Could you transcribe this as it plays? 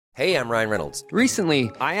Hey, I'm Ryan Reynolds.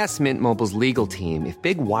 Recently, I asked Mint Mobile's legal team if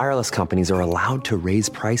big wireless companies are allowed to raise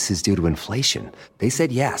prices due to inflation. They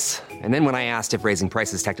said yes. And then when I asked if raising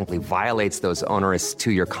prices technically violates those onerous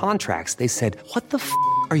 2-year contracts, they said, "What the f***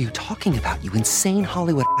 are you talking about, you insane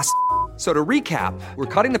Hollywood ass?" So to recap, we're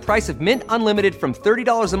cutting the price of Mint Unlimited from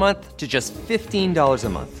 $30 a month to just $15 a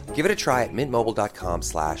month. Give it a try at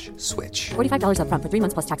mintmobile.com/switch. $45 up front for 3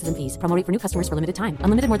 months plus taxes and fees. Promo rate for new customers for limited time.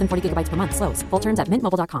 Unlimited more than 40 gigabytes per month. Slows full terms at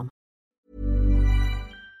mintmobile.com.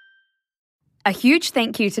 A huge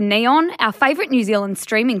thank you to Neon, our favourite New Zealand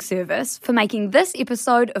streaming service, for making this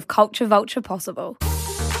episode of Culture Vulture possible.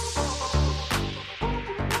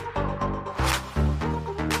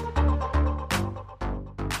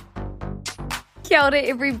 Kia ora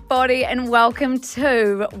everybody and welcome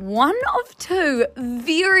to one of two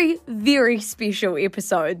very, very special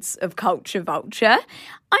episodes of Culture Vulture.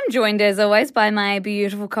 I'm joined as always by my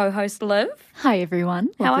beautiful co-host Liv. Hi everyone,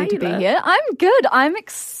 How lovely are to you, be Liv? here. I'm good, I'm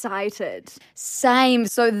excited. Same.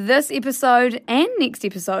 So this episode and next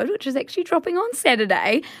episode, which is actually dropping on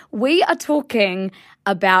Saturday, we are talking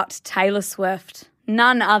about Taylor Swift,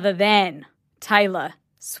 none other than Taylor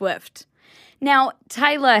Swift. Now,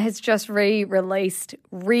 Taylor has just re-released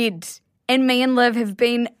Red, and me and Liv have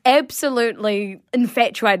been absolutely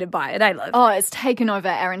infatuated by it, eh, Liv? Oh, it's taken over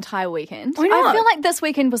our entire weekend. I know. I feel like this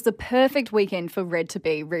weekend was the perfect weekend for Red to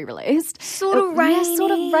be re-released. Sort of rainy.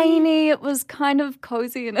 Sort of rainy. It was kind of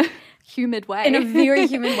cozy in a humid way. In a very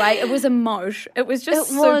humid way. It was emosh. It was just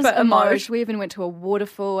super emosh. We even went to a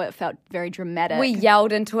waterfall. It felt very dramatic. We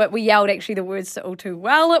yelled into it. We yelled actually the words to All Too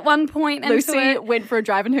Well at one point into Lucy it. went for a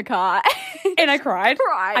drive in her car. And I cried.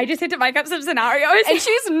 I just had to make up some scenarios. And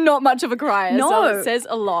she's not much of a crier, No. so it says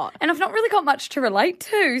a lot. And I've not really got much to relate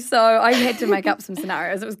to, so I had to make up some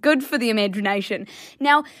scenarios. It was good for the imagination.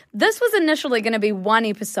 Now, this was initially going to be one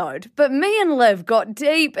episode, but me and Liv got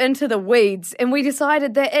deep into the weeds and we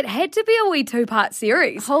decided that it had to be a wee 2-part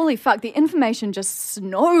series. Holy fuck, the information just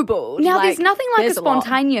snowballed. Now, there's nothing like a there's lot.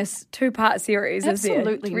 spontaneous 2-part series, is there?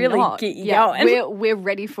 Absolutely To really not. get you Yeah, going. we're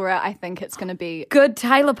ready for it. I think it's going to be... Good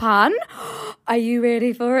Taylor pun. Are you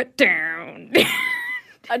ready for it? Down.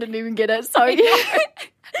 I didn't even get it, so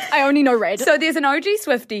I only know Red. So there's an OG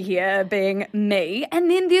Swiftie here being me, and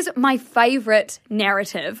then there's my favourite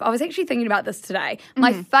narrative. I was actually thinking about this today.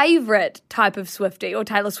 My favourite type of Swiftie or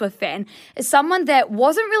Taylor Swift fan is someone that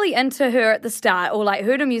wasn't really into her at the start or like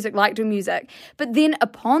heard her music, liked her music, but then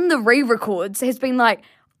upon the re-records has been like,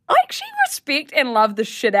 I actually respect and love the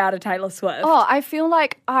shit out of Taylor Swift. Oh, I feel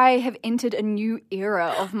like I have entered a new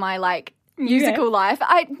era of my, musical life.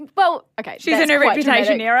 She's in her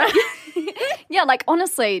reputation era. Yeah,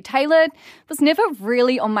 honestly, Taylor was never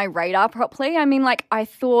really on my radar properly. I mean, I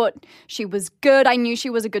thought she was good. I knew she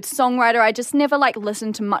was a good songwriter. I just never,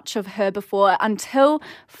 listened to much of her before until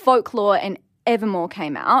Folklore and Evermore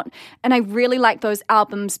came out, and I really liked those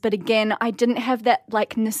albums, but again, I didn't have that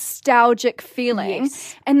nostalgic feeling.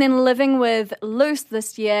 Yes. And then living with Loose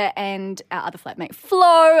this year and our other flatmate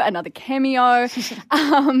Flo, another cameo,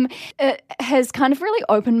 it has kind of really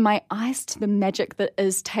opened my eyes to the magic that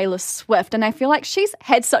is Taylor Swift, and I feel like she's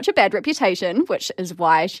had such a bad reputation, which is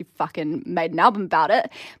why she fucking made an album about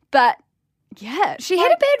it, but yeah. She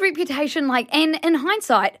had a bad reputation, and in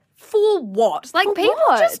hindsight, for what? People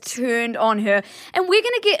what? just turned on her. And we're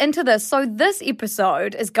going to get into this. So this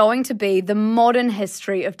episode is going to be the modern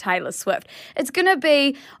history of Taylor Swift. It's going to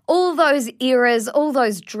be all those eras, all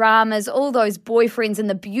those dramas, all those boyfriends and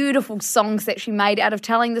the beautiful songs that she made out of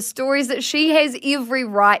telling the stories that she has every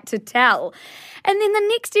right to tell. And then the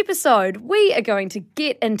next episode, we are going to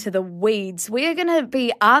get into the weeds. We are going to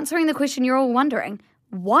be answering the question you're all wondering.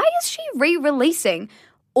 Why is she re-releasing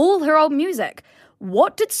all her old music?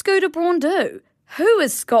 What did Scooter Braun do? Who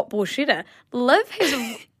is Scott Borchetta? Liv has...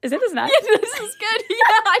 Is that his name? Yeah, this is good.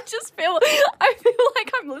 Yeah, I feel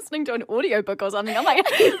like I'm listening to an audiobook or something. I'm like,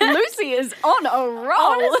 Lucy is on a roll.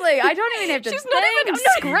 Honestly, I don't even have to She's think. not even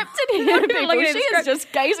scripted here, people. She is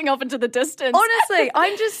just gazing off into the distance. Honestly,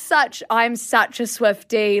 I'm such a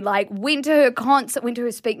Swiftie. Went to her concert, went to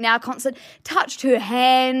her Speak Now concert, touched her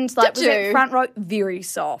hand, was Did at you? front row, very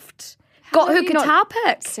soft. Got her have you not guitar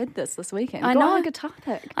pick. Said this weekend. I Got know. her guitar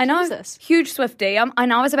pick. I know. Jesus. Huge Swiftie. I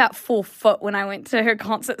know I was about 4 foot when I went to her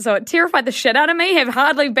concert, so it terrified the shit out of me. Have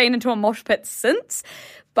hardly been into a mosh pit since.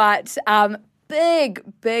 But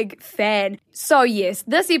big fan. So yes,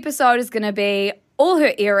 this episode is going to be all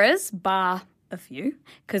her eras, bar a few,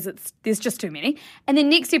 because there's just too many. And then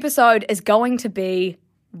next episode is going to be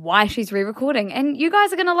why she's re-recording. And you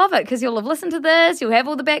guys are going to love it because you'll have listened to this, you'll have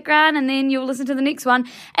all the background, and then you'll listen to the next one,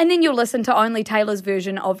 and then you'll listen to only Taylor's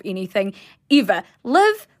version of anything ever.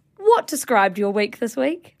 Liv, what described your week this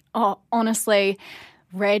week? Oh, honestly,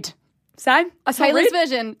 Red. Same. I saw Taylor's red.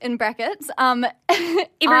 version in brackets. Everywhere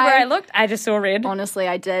I looked, I just saw red. Honestly,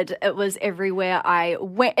 I did. It was everywhere I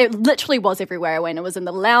went. It literally was everywhere I went. It was in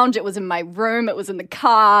the lounge. It was in my room. It was in the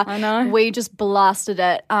car. I know. We just blasted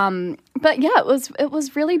it. But yeah, it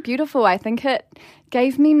was really beautiful. I think it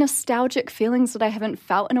gave me nostalgic feelings that I haven't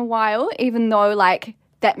felt in a while, even though like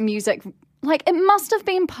that music, like it must have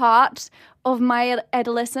been part of my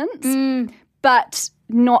adolescence, but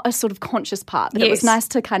not a sort of conscious part. But it was Yes. nice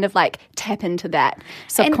to kind of like tap into that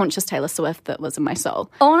subconscious Taylor Swift that was in my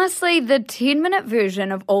soul. Honestly, the 10-minute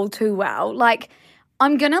version of All Too Well, like,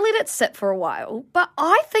 I'm going to let it sit for a while, but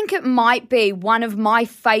I think it might be one of my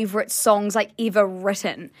favourite songs, like, ever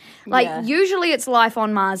written. Like, Yeah. usually it's Life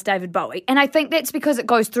on Mars, David Bowie, and I think that's because it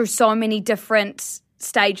goes through so many different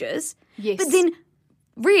stages. Yes. But then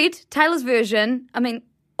Red, Taylor's version, I mean,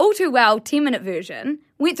 All Too Well, 10-minute version,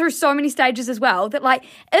 went through so many stages as well that, like,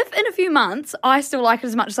 if in a few months I still like it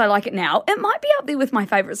as much as I like it now, it might be up there with my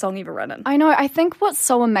favourite song ever written. I know. I think what's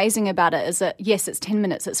so amazing about it is that, yes, it's 10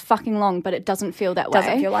 minutes. It's fucking long, but it doesn't feel that way.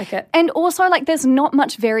 Doesn't feel like it. And also, like, there's not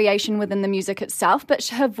much variation within the music itself, but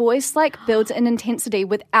her voice, like, builds in intensity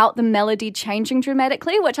without the melody changing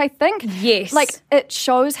dramatically, which I think, Yes. like, it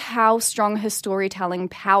shows how strong her storytelling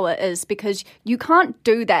power is because you can't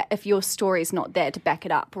do that if your story's not there to back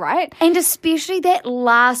it up, right? And especially that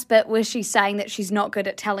last bit where she's saying that she's not good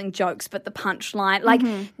at telling jokes, but the punchline, like,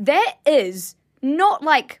 that is not,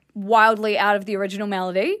 like, wildly out of the original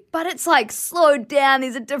melody, but it's, like, slowed down,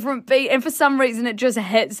 there's a different beat, and for some reason it just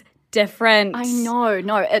hits different. I know.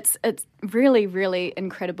 No, it's really, really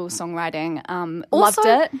incredible songwriting. Also,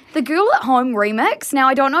 Loved it. the Girl at Home remix. Now,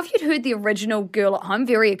 I don't know if you'd heard the original Girl at Home,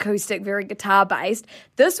 very acoustic, very guitar-based.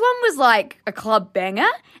 This one was, like, a club banger,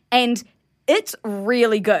 and it's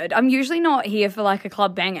really good. I'm usually not here for like a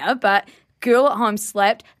club banger, but Girl at Home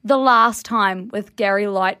slapped the last time with Gary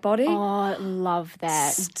Lightbody. Oh, love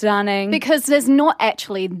that. Stunning. Because there's not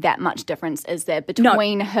actually that much difference, is there,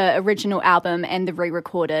 between her original album and the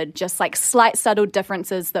re-recorded? Just like slight subtle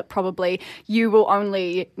differences that probably you will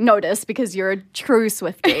only notice because you're a true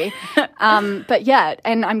Swiftie. But yeah,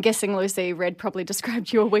 and I'm guessing, Lucy, Red probably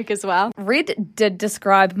described your week as well. Red did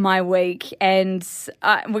describe my week, and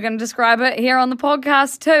we're going to describe it here on the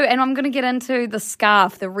podcast too. And I'm going to get into the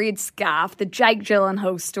scarf, the red scarf, the Jake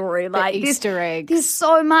Gyllenhaal story. Like Easter eggs. There's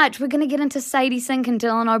so much. We're going to get into Sadie Sink and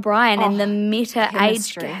Dylan O'Brien and the meta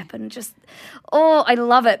age chemistry. gap and just, I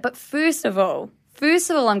love it. But first of all,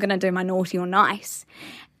 I'm going to do my naughty or nice.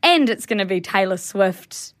 And it's going to be Taylor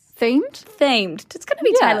Swift Themed? It's going to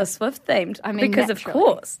be Yeah. Taylor Swift themed. I mean, because naturally. of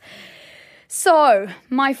course. So,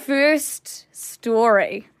 my first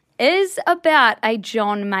story is about a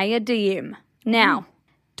John Mayer DM. Now,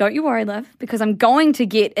 don't you worry, Liv, because I'm going to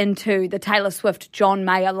get into the Taylor Swift John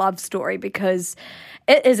Mayer love story because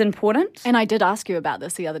it is important. And I did ask you about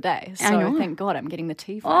this the other day, so know. thank God I'm getting the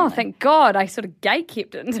tea Oh, finally. thank God. I sort of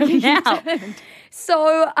gatekept it until now.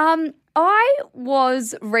 So, I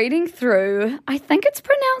was reading through, I think it's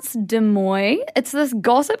pronounced Des Moines. It's this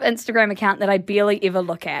gossip Instagram account that I barely ever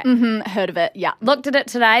look at. Heard of it, yeah. Looked at it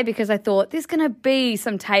today because I thought there's going to be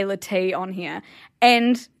some Taylor tea on here.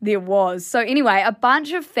 And there was. So anyway, a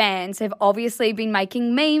bunch of fans have obviously been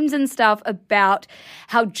making memes and stuff about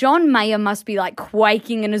how John Mayer must be like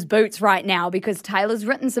quaking in his boots right now because Taylor's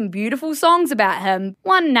written some beautiful songs about him.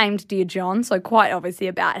 One named Dear John, so quite obviously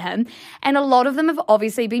about him. And a lot of them have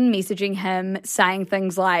obviously been messaging him saying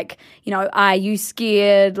things like, you know, are you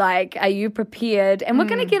scared? Like, are you prepared? And we're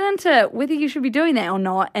going to get into whether you should be doing that or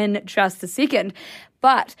not in just a second.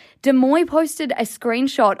 But Des Moines posted a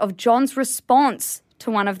screenshot of John's response to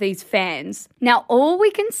one of these fans. Now, all we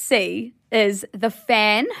can see is the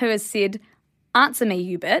fan who has said, "Answer me,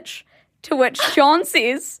 you bitch," to which John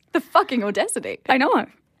says, The fucking audacity. I know,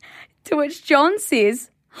 to which John says,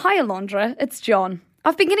 "Hi, Alondra, it's John.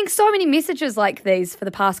 I've been getting so many messages like these for the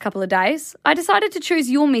past couple of days. I decided to choose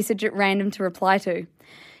your message at random to reply to.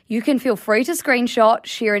 You can feel free to screenshot,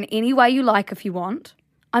 share in any way you like if you want.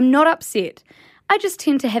 I'm not upset. I just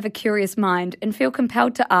tend to have a curious mind and feel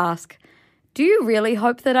compelled to ask, do you really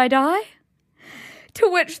hope that I die?" To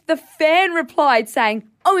which the fan replied saying,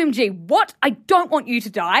 "OMG, what? I don't want you to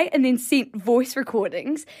die," and then sent voice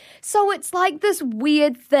recordings. So it's like this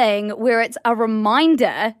weird thing where it's a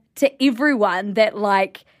reminder to everyone that,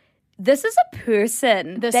 like, this is a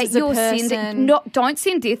person This that is a you're person. sending. Don't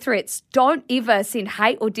send death threats. Don't ever send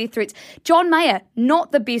hate or death threats. John Mayer,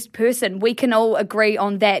 not the best person. We can all agree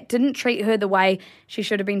on that. Didn't treat her the way she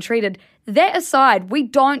should have been treated. that aside, we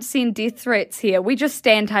don't send death threats here. We just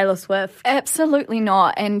stand Taylor Swift. Absolutely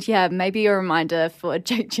not. And yeah, maybe a reminder for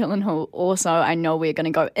Jake Gyllenhaal also. I know we're going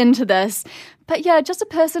to go into this. But yeah, just a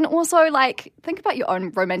person also, like, think about your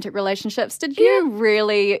own romantic relationships. Did you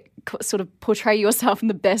really sort of portray yourself in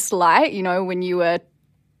the best light, you know, when you were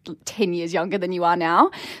 10 years younger than you are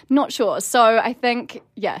now? Not sure. So I think,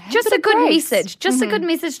 yeah. Just a good message. Just a good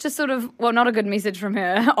message to sort of, well, not a good message from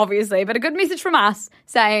her, obviously, but a good message from us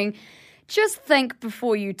saying, just think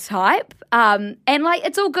before you type. And like,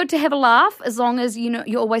 it's all good to have a laugh as long as, you know,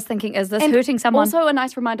 you're always thinking, is this hurting someone? Also a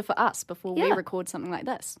nice reminder for us before we record something like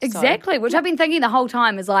this. Exactly, which I've been thinking the whole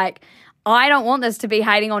time is like, I don't want this to be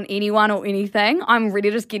hating on anyone or anything. I'm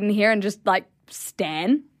ready to just get in here and just like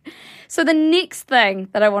stan. So the next thing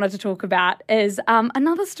that I wanted to talk about is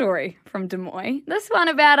another story from Des Moines. This one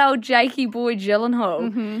about old Jakey boy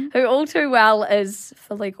Gyllenhaal, who all too well is,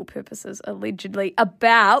 for legal purposes, allegedly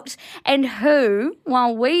about, and who,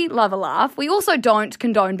 while we love a laugh, we also don't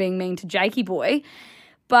condone being mean to Jakey boy.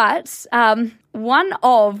 But one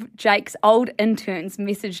of Jake's old interns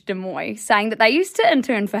messaged Des Moines saying that they used to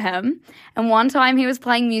intern for him, and one time he was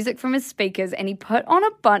playing music from his speakers and he put on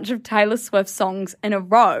a bunch of Taylor Swift songs in a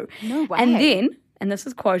row. No way. And then, and this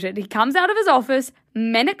is quoted, he comes out of his office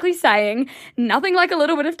manically saying, nothing like a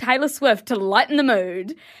little bit of Taylor Swift to lighten the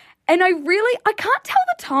mood. And I can't tell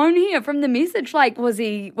the tone here from the message. Like, was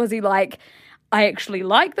he like, I actually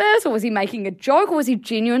like this, or was he making a joke, or was he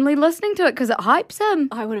genuinely listening to it because it hypes him?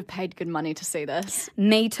 I would have paid good money to see this.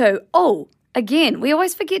 Me too. Oh, again, we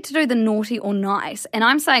always forget to do the naughty or nice. And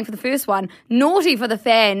I'm saying for the first one, naughty for the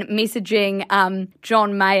fan messaging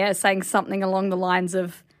John Mayer saying something along the lines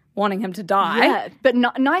of wanting him to die. Yeah, but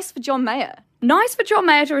nice for John Mayer. Nice for John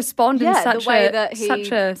Mayer to respond in such the way that he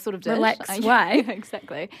such a sort of did. relaxed way. Yeah,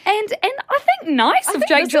 exactly. And I think nice of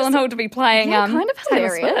Jake Gyllenhaal to be playing kind of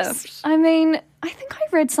Taylor hilarious. Swift. I mean, I think I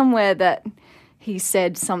read somewhere that he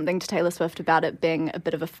said something to Taylor Swift about it being a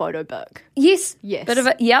bit of a photo book. Yes. Bit of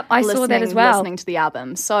a, yep, I saw that as well. Listening to the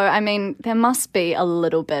album. So, I mean, there must be a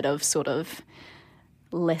little bit of sort of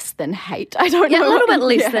less than hate. I don't know. Yeah, a little bit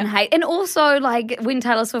less than hate. And also, like, when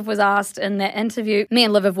Taylor Swift was asked in that interview, me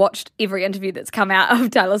and Liv have watched every interview that's come out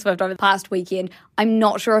of Taylor Swift over the past weekend. I'm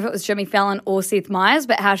not sure if it was Jimmy Fallon or Seth Meyers,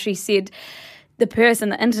 but how she said, the person,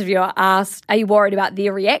 the interviewer, asked, are you worried about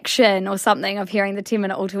their reaction or something of hearing the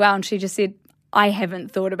 10-minute all too well? And she just said, I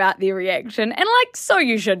haven't thought about their reaction. And, like, so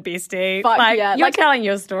you should, bestie. But, like, yeah, you're like, telling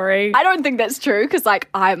your story. I don't think that's true because, like,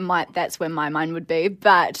 that's where my mind would be.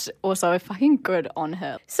 But also, fucking good on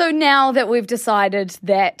her. So now that we've decided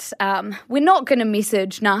that we're not going to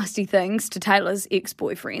message nasty things to Taylor's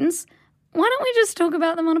ex-boyfriends, why don't we just talk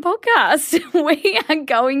about them on a podcast? We are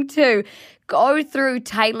going to go through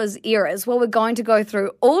Taylor's eras. Well, we're going to go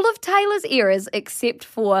through all of Taylor's eras except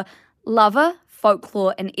for Lover,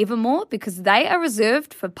 Folklore and Evermore because they are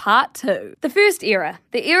reserved for part 2. The first era,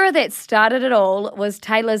 the era that started it all, was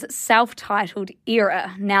Taylor's self-titled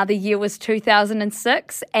era. Now the year was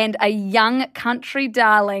 2006 and a young country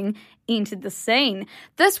darling entered the scene.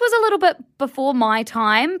 This was a little bit before my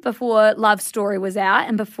time, before Love Story was out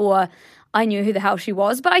and before I knew who the hell she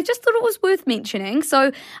was, but I just thought it was worth mentioning.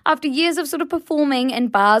 So after years of sort of performing in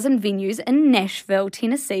bars and venues in Nashville,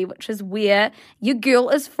 Tennessee, which is where your girl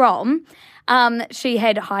is from, she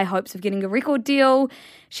had high hopes of getting a record deal.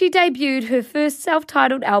 She debuted her first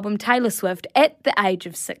self-titled album, Taylor Swift, at the age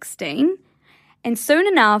of 16. And soon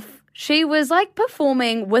enough, she was like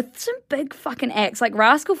performing with some big fucking acts like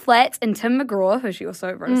Rascal Flatts and Tim McGraw, who she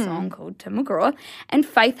also wrote a song called Tim McGraw, and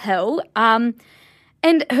Faith Hill.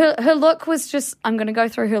 And her look was just, I'm going to go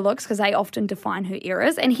through her looks because they often define her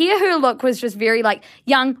eras. And here her look was just very like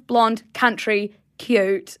young, blonde, country,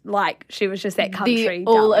 cute, like she was just that country the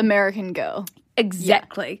all-American girl.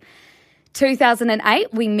 Exactly. Yeah.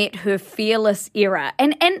 2008, we met her fearless era.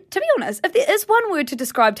 And to be honest, if there is one word to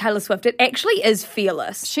describe Taylor Swift, it actually is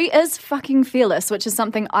fearless. She is fucking fearless, which is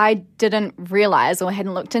something I didn't realize or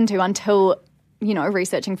hadn't looked into until, you know,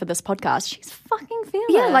 researching for this podcast. She's fucking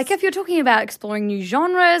fearless. Yeah, like if you're talking about exploring new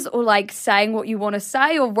genres or like saying what you want to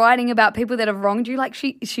say or writing about people that have wronged you, like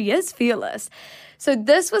she is fearless. So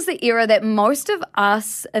this was the era that most of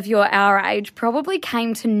us, if you're our age, probably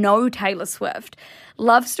came to know Taylor Swift.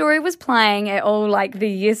 Love Story was playing at all like the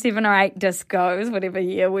year 7 or 8 discos, whatever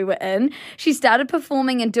year we were in. She started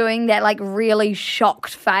performing and doing that like really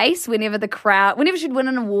shocked face whenever she'd win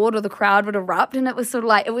an award or the crowd would erupt, and it was sort of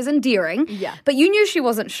like, it was endearing. Yeah. But you knew she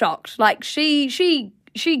wasn't shocked. Like she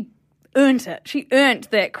earned it. She earned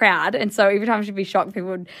that crowd. And so every time she'd be shocked,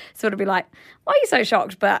 people would sort of be like, why are you so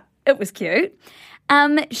shocked? But it was cute.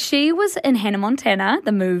 She was in Hannah Montana,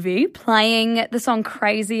 the movie, playing the song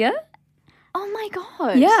Crazier. Oh my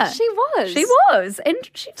god. Yeah. She was. She was. And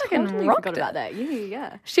she fucking Totally rocked forgot it. about that.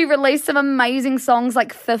 Yeah. She released some amazing songs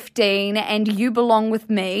like 15 and You Belong With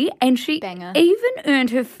Me, and she Banger. even earned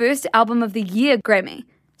her first Album of the Year Grammy.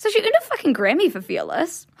 So she earned a fucking Grammy for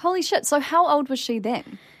Fearless. Holy shit. So how old was she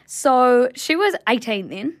then? So she was 18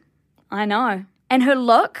 then. I know. And her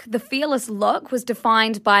look, the Fearless look, was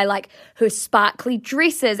defined by like her sparkly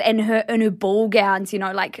dresses and her ball gowns,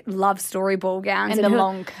 like love story ball gowns. And the her,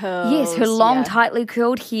 long curls. Yes, her long, yeah. tightly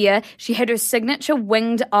curled hair. She had her signature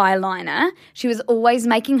winged eyeliner. She was always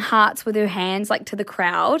making hearts with her hands, like to the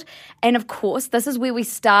crowd. And of course, this is where we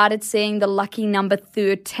started seeing the lucky number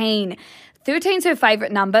 13. 13's her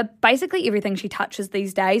favourite number. Basically everything she touches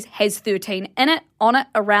these days has 13 in it, on it,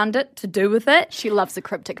 around it, to do with it. She loves the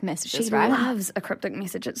cryptic messages, She right? loves a cryptic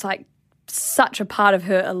message. It's like such a part of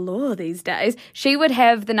her allure these days. She would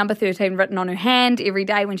have the number 13 written on her hand every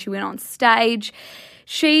day when she went on stage.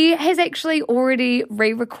 She has actually already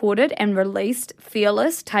re-recorded and released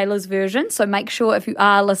Fearless, Taylor's version. So make sure if you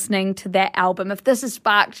are listening to that album, if this has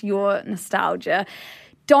sparked your nostalgia,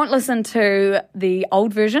 don't listen to the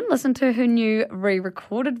old version. Listen to her new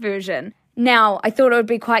re-recorded version. Now, I thought it would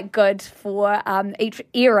be quite good for each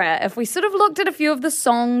era if we sort of looked at a few of the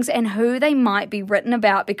songs and who they might be written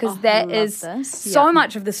about, because that is so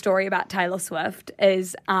much of the story about Taylor Swift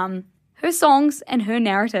is her songs and her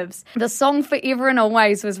narratives. The song Forever and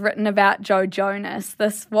Always was written about Joe Jonas.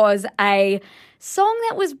 This was a song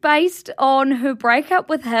that was based on her breakup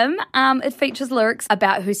with him. It features lyrics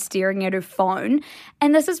about her staring at her phone.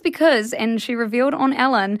 And this is because, and she revealed on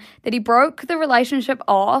Ellen, that he broke the relationship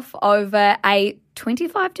off over a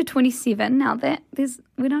 25 to 27, now that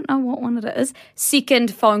we don't know what one it is,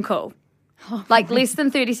 second phone call. Like less than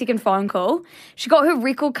 30-second phone call. She got her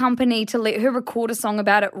record company to let her record a song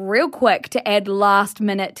about it real quick to add last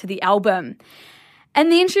minute to the album. And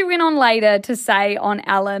then she went on later to say on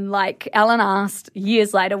Ellen, like Ellen asked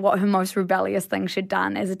years later what her most rebellious thing she'd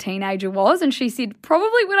done as a teenager was. And she said,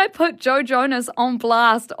 probably when I put Joe Jonas on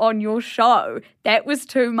blast on your show. That was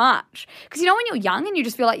too much. Because when you're young and you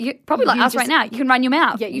just feel like, you probably like us right now, you can run your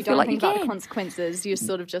mouth. Yeah, you feel don't like think you about can. the consequences. You're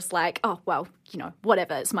sort of just like, oh, well,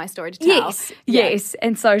 whatever. It's my story to tell. Yes.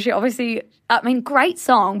 And so she obviously, great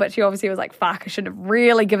song, but she obviously was like, fuck, I should have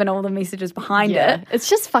really given all the messages behind it. It's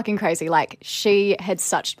just fucking crazy. Like, she had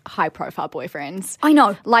such high-profile boyfriends. I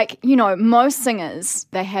know. Like, most singers,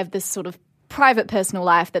 they have this sort of private personal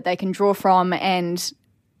life that they can draw from, and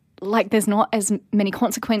like there's not as many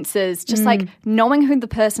consequences. Just like knowing who the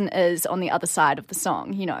person is on the other side of the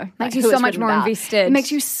song, Makes you so much more invested. It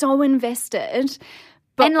makes you so invested.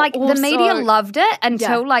 But And like also, the media loved it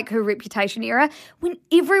until like her Reputation era, when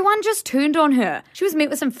everyone just turned on her. She was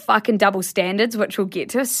met with some fucking double standards, which we'll get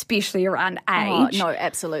to, especially around age. Oh, no,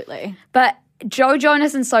 absolutely. But Joe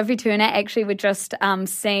Jonas and Sophie Turner actually were just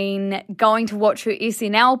seen going to watch her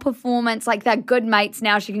SNL performance. Like, they're good mates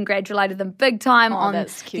now. She congratulated them big time on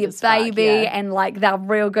that's cute their as fuck, baby, yeah. and like they're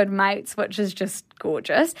real good mates, which is just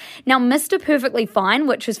gorgeous. Now, Mr. Perfectly Fine,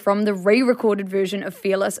 which is from the re-recorded version of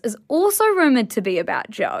Fearless, is also rumoured to be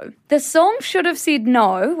about Joe. The song Should Have Said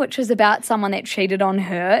No, which is about someone that cheated on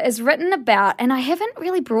her, is written about, and I haven't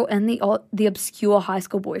really brought in the obscure high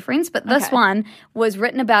school boyfriends, but this one was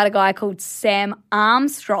written about a guy called Sam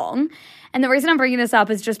Armstrong. And the reason I'm bringing this up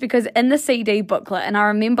is just because in the CD booklet, and I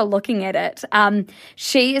remember looking at it,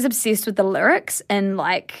 she is obsessed with the lyrics in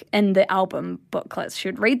the album booklets. She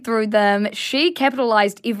would read through them. She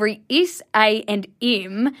capitalized every S, A, and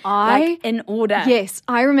M in order. Yes,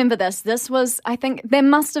 I remember this. This was, I think, there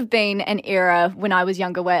must have been an era when I was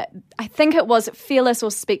younger where I think it was Fearless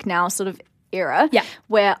or Speak Now sort of era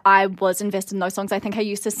where I was invested in those songs. I think I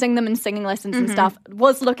used to sing them in singing lessons and stuff,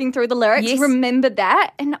 was looking through the lyrics, remembered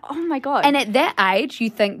that, and oh my God. And at that age, you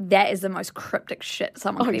think that is the most cryptic shit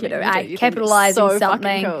someone could ever do. You do. You think Capitalizing it's so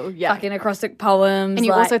something, fucking cool. fucking acrostic poems. And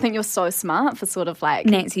you also think you're so smart for sort of like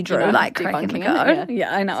Nancy Drew, cracking the code.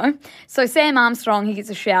 Yeah, I know. So Sam Armstrong, he gets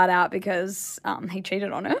a shout out because he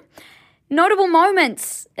cheated on her. Notable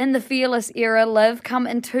moments in the Fearless era, Liv, come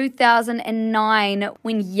in 2009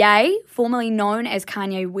 when Ye, formerly known as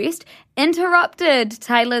Kanye West, interrupted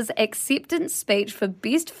Taylor's acceptance speech for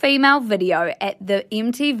Best Female Video at the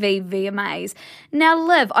MTV VMAs. Now,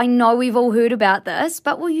 Liv, I know we've all heard about this,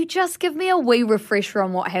 but will you just give me a wee refresher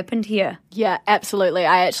on what happened here? Yeah, absolutely.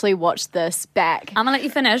 I actually watched this back. I'm going to let you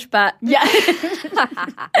finish, but... Yeah.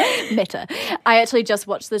 Meta. I actually just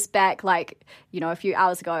watched this back a few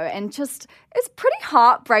hours ago, and just, it's pretty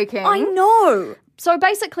heartbreaking. I know. So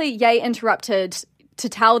basically, Ye interrupted to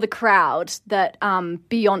tell the crowd that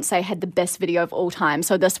Beyonce had the best video of all time.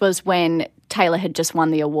 So this was when Taylor had just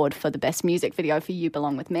won the award for the best music video for You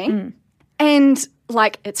Belong With Me. And,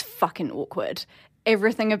 like, it's fucking awkward.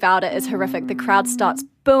 Everything about it is horrific. The crowd starts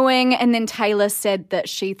booing, and then Taylor said that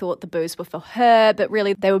she thought the boos were for her, but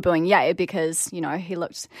really they were booing Ye because, you know, he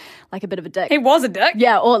looked like a bit of a dick. He was a dick.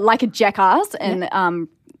 Yeah, or like a jackass in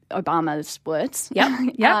Obama's words.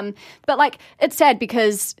 Yep. But, like, it's sad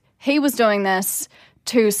because he was doing this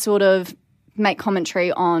to sort of make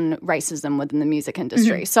commentary on racism within the music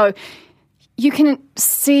industry. So you can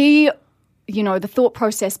see, you know, the thought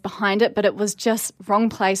process behind it, but it was just wrong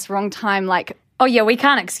place, wrong time. Like, Oh, yeah, we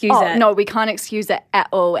can't excuse it. no, we can't excuse it at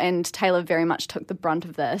all. And Taylor very much took the brunt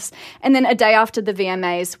of this. And then a day after the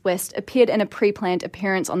VMAs, West appeared in a pre-planned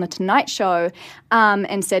appearance on The Tonight Show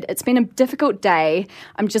and said, "It's been a difficult day.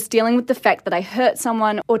 I'm just dealing with the fact that I hurt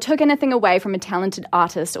someone or took anything away from a talented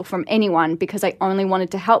artist or from anyone because I only wanted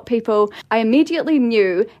to help people. I immediately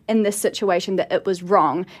knew in this situation that it was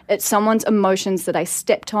wrong. It's someone's emotions that I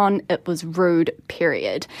stepped on. It was rude,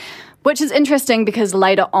 period." Which is interesting because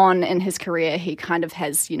later on in his career, he kind of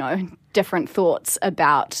has, you know, different thoughts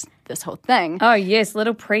about this whole thing. Oh, yes,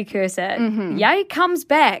 little precursor. Ye comes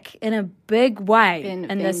back in a big way in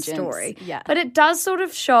this story. Yeah. But it does sort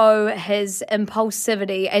of show his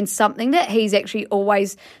impulsivity and something that he's actually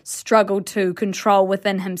always struggled to control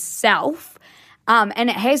within himself. And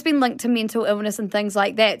it has been linked to mental illness and things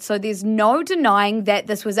like that. So there's no denying that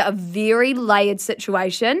this was a very layered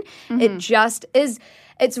situation. It just is.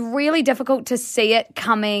 It's really difficult to see it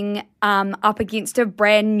coming up against a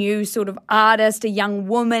brand new sort of artist, a young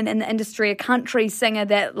woman in the industry, a country singer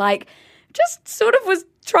that like just sort of was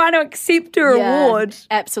trying to accept her award.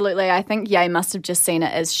 Absolutely. I think Ye must have just seen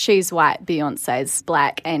it as she's white, Beyonce's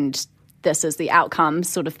black, and this is the outcome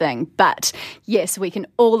sort of thing. But yes, we can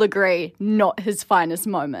all agree, not his finest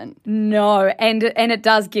moment. No, and it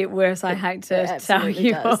does get worse, I hate to tell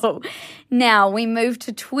you all. Now, we move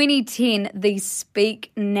to 2010, the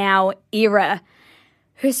Speak Now era.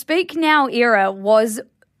 Her Speak Now era was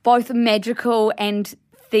both magical and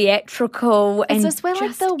theatrical and Is this where,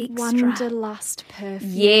 like, the extra. Wanderlust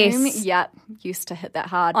perfume? Yes. Yep, used to hit that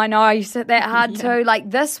hard. I know, I used to hit that hard too. Like,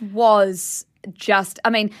 this was just,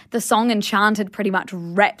 I mean, the song Enchanted pretty much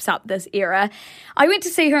wraps up this era. I went to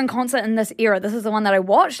see her in concert in this era. This is the one that I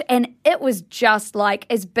watched, and it was just like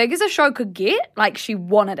as big as a show could get. Like, she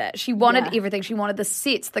wanted it. She wanted everything. She wanted the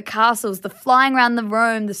sets, the castles, the flying around the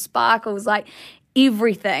room, the sparkles, like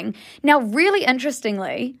everything. Now, really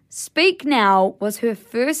interestingly, Speak Now was her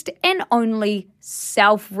first and only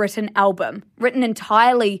self-written album, written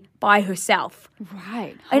entirely by herself.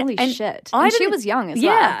 Right. Holy shit. And she was young as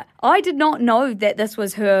well. Yeah. I did not know that this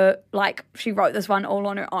was her, like, she wrote this one all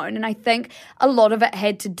on her own. And I think a lot of it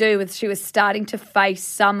had to do with she was starting to face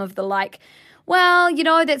some of the, like, well, you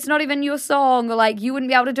know, that's not even your song, or like, you wouldn't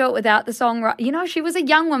be able to do it without the song. You know, she was a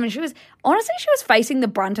young woman. She was facing the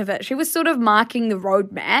brunt of it. She was sort of marking the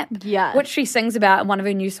roadmap, which she sings about in one of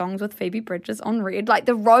her new songs with Phoebe Bridgers on Red, like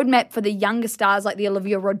the roadmap for the younger stars like the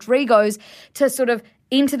Olivia Rodrigos to sort of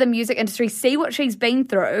enter the music industry, see what she's been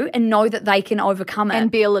through and know that they can overcome it.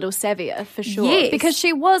 And be a little savvier, for sure. Yes. Because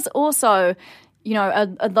she was also, you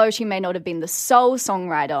know, although she may not have been the sole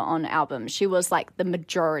songwriter on albums, she was like the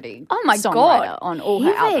majority songwriter on all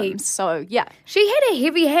her albums. So, yeah. She had a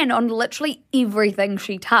heavy hand on literally everything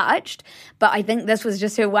she touched, but I think this was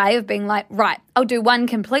just her way of being like, right, I'll do one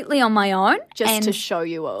completely on my own. Just to show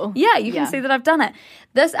you all. Yeah, you can see that I've done it.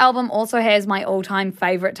 This album also has my all-time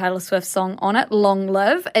favourite Taylor Swift song on it, Long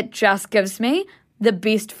Live. It just gives me the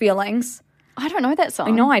best feelings. I don't know that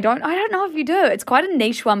song. No, I don't know if you do. It's quite a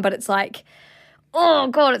niche one, but it's like, oh,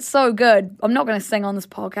 God, it's so good. I'm not going to sing on this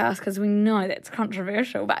podcast because we know that's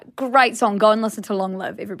controversial, but great song. Go and listen to Long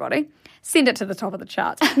Live, everybody. Send it to the top of the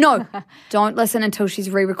charts. No, don't listen until she's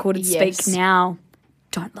re-recorded Speak Now.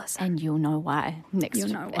 Don't listen. And you'll know why next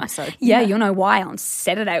episode. Yeah, you'll know why on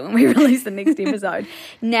Saturday when we release the next episode.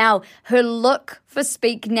 Now, her look for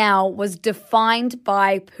Speak Now was defined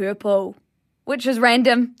by purple, which is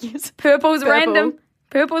random. Yes. Purple's random.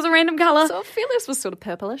 Purple's a random colour. So Fearless was sort of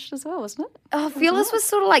purplish as well, wasn't it? Oh, Fearless was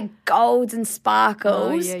sort of like golds and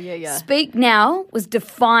sparkles. Oh, yeah. Speak Now was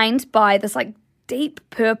defined by this like deep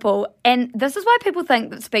purple. And this is why people think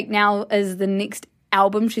that Speak Now is the next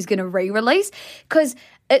album she's going to re-release, because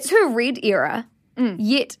it's her Red era.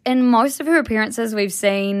 Yet in most of her appearances we've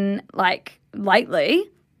seen like lately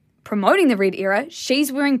promoting the Red era, she's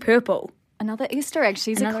wearing purple. Another Easter egg.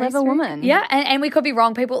 She's Another a clever Easter egg. woman. Yeah, and we could be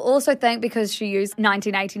wrong. People also think because she used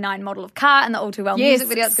 1989 model of car in the All Too Well music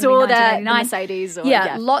video, it's going to be 1989. The Mercedes. Or,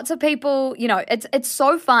 yeah, lots of people, it's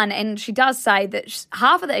so fun. And she does say that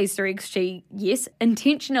half of the Easter eggs she,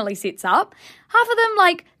 intentionally sets up. Half of them,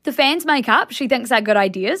 like, the fans make up. She thinks they're good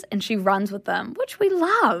ideas and she runs with them, which we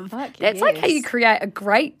love. That's like how you create a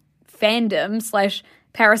great fandom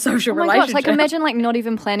 / parasocial relationship. Gosh, like imagine like not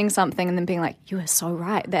even planning something and then being like, you are so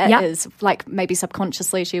right. That is like maybe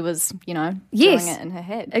subconsciously she was, doing it in her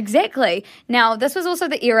head. Exactly. Now, this was also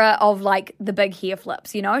the era of like the big hair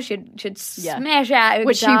flips, she'd smash out her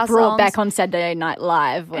which she guitar brought songs. back on Saturday Night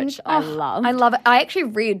Live, which I love. I love it. I actually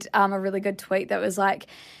read a really good tweet that was like,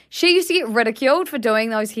 she used to get ridiculed for doing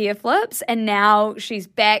those hair flips and now she's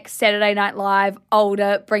back Saturday Night Live,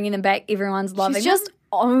 older, bringing them back. Everyone's loving She's them. just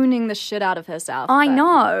owning the shit out of herself. I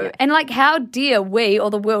know. Yeah. And like how dare we or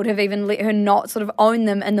the world have even let her not sort of own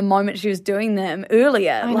them in the moment she was doing them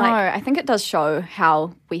earlier. I know. I think it does show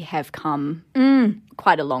how we have come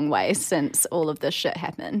quite a long way since all of this shit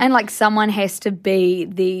happened. And like someone has to be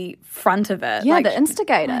the front of it. Yeah, like, the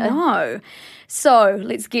instigator. I know. So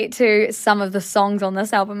let's get to some of the songs on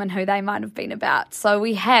this album and who they might have been about. So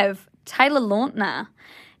we have Taylor Lautner.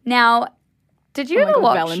 Now, did you ever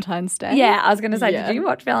watch Valentine's Day? Yeah, I was going to say, did you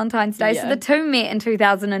watch Valentine's Day? Yeah. So the two met in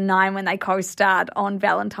 2009 when they co-starred on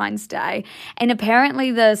Valentine's Day. And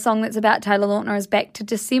apparently the song that's about Taylor Lautner is back to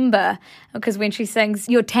December because when she sings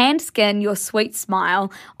your tanned skin, your sweet smile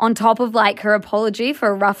on top of like her apology for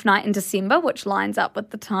a rough night in December, which lines up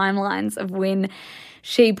with the timelines of when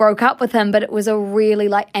she broke up with him, but it was a really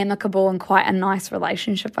like amicable and quite a nice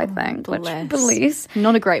relationship, I think. Bless.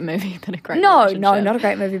 Not a great movie, but a great No, relationship. not a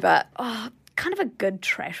great movie, but kind of a good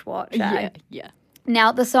trash watch, eh? Yeah.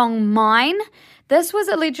 Now, the song Mine, this was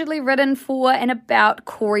allegedly written for and about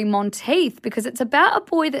Corey Monteith because it's about a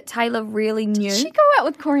boy that Taylor really knew. Did she go out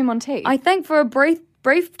with Corey Monteith? I think for a brief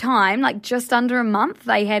time, like just under a month,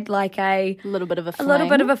 they had like a little bit of a fling. A little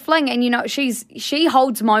bit of a fling. And, she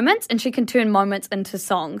holds moments and she can turn moments into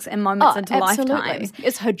songs and moments into lifetimes.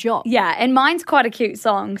 It's her job. Yeah, and Mine's quite a cute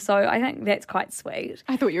song, so I think that's quite sweet.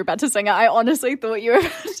 I thought you were about to sing it. I honestly thought you were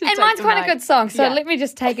about to And Mine's quite a good song, so let me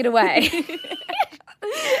just take it away.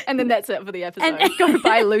 And then that's it for the episode. Go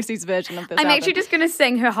buy Lucy's version of this I'm album. actually just going to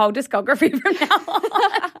sing her whole discography from now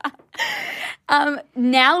on.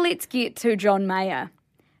 Now let's get to John Mayer.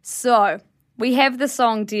 So we have the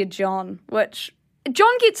song Dear John, which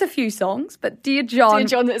John gets a few songs, but Dear John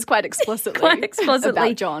is quite explicitly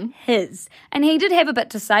about John. His. And he did have a bit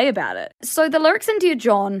to say about it. So the lyrics in Dear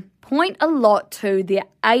John point a lot to their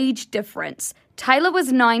age difference. Taylor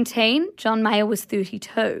was 19, John Mayer was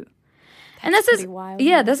 32. And this is wild,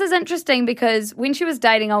 this is interesting because when she was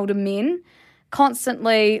dating older men,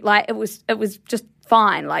 constantly like it was just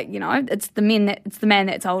fine, like it's the man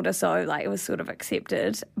that's older, so like it was sort of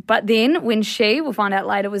accepted. But then when she, we'll find out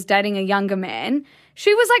later, was dating a younger man,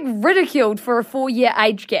 she was like ridiculed for a 4-year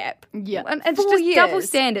age gap. Yeah, and it's 4 just years. double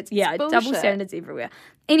standards. Yeah, double standards everywhere.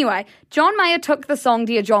 Anyway, John Mayer took the song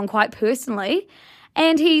Dear John quite personally.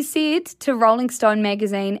 And he said to Rolling Stone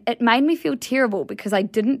magazine, "It made me feel terrible because I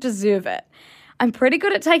didn't deserve it. I'm pretty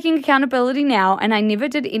good at taking accountability now, and I never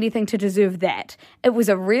did anything to deserve that. It was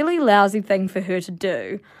a really lousy thing for her to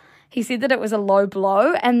do." He said that it was a low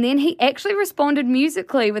blow, and then he actually responded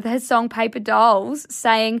musically with his song Paper Dolls,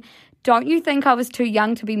 saying, "Don't you think I was too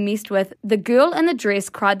young to be messed with? The girl in the dress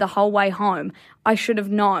cried the whole way home. I should have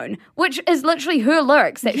known," which is literally her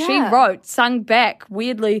lyrics that she wrote, sung back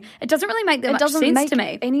weirdly. It doesn't really make that much sense to me. It doesn't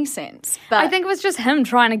make any sense. But I think it was just him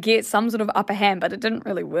trying to get some sort of upper hand, but it didn't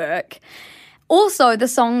really work. Also, the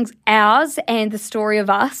songs Ours and The Story of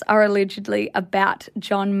Us are allegedly about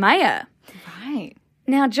John Mayer. Right.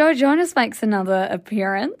 Now, Joe Jonas makes another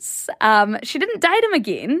appearance. She didn't date him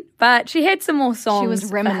again, but she had some more songs. She was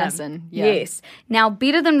for him. reminiscing. Yeah. Yes. Now,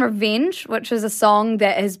 Better Than Revenge, which is a song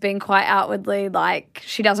that has been quite outwardly like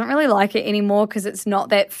she doesn't really like it anymore because it's not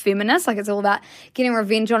that feminist. Like it's all about getting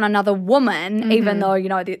revenge on another woman, even though,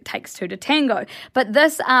 it takes two to tango. But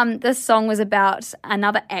this song was about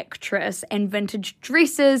another actress and vintage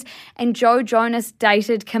dresses. And Joe Jonas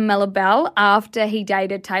dated Camilla Bell after he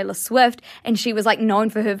dated Taylor Swift. And she was like known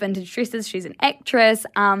for her vintage dresses. She's an actress.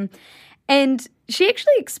 And she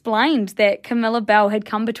actually explained that Camilla Bell had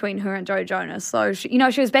come between her and Joe Jonas. So, she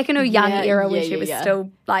was back in her young era when she was still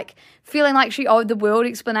like feeling like she owed the world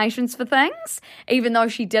explanations for things, even though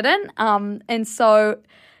she didn't. And so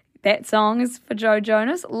that song is for Joe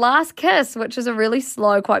Jonas. Last Kiss, which is a really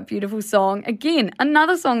slow, quite beautiful song. Again,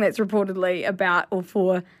 another song that's reportedly about or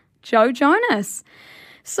for Joe Jonas.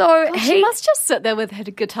 So she must just sit there with her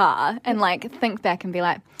guitar and like think back and be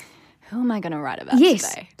like, who am I going to write about Yes.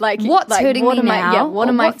 today? Like, What's hurting what me am I, now? Yeah, what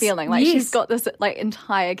Or am I what's- feeling? Like, yes. she's got this like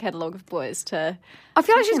entire catalogue of boys to. I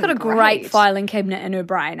feel like she's got a great Great. filing cabinet in her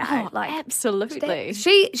brain. Oh, absolutely.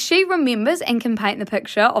 She remembers and can paint the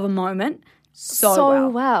picture of a moment so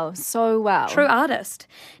well. So well. True artist.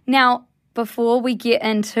 Now, before we get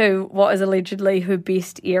into what is allegedly her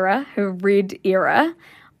best era, her red era,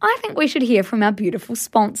 I think we should hear from our beautiful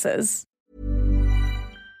sponsors.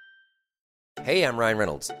 Hey, I'm Ryan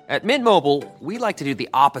Reynolds. At Mint Mobile, we like to do the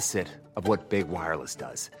opposite of what Big Wireless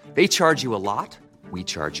does. They charge you a lot, we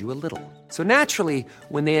charge you a little. So naturally,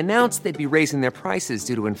 when they announced they'd be raising their prices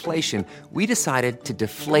due to inflation, we decided to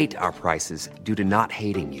deflate our prices due to not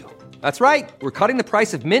hating you. That's right. We're cutting the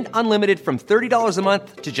price of Mint Unlimited from $30 a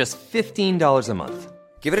month to just $15 a month.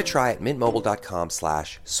 Give it a try at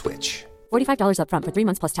mintmobile.com/switch. $45 up front for 3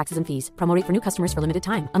 months plus taxes and fees. Promo rate for new customers for limited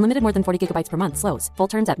time. Unlimited more than 40 gigabytes per month. Slows full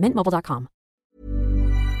terms at mintmobile.com.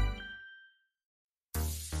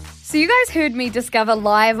 So you guys heard me discover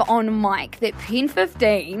live on mic that Pen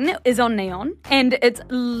 15 is on Neon, and it's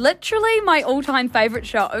literally my all-time favourite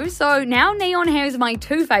show. So now Neon has my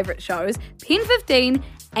two favourite shows, Pen 15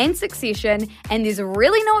 and Succession, and there's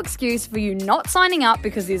really no excuse for you not signing up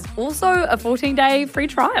because there's also a 14-day free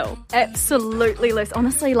trial. Absolutely, Liz.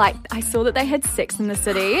 Honestly, like, I saw that they had Sex in the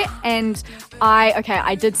City, and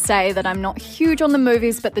I did say that I'm not huge on the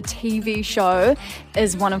movies, but the TV show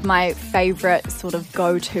is one of my favourite sort of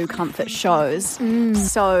go-to comfort shows.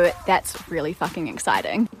 So that's really fucking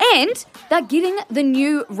exciting. And they're getting the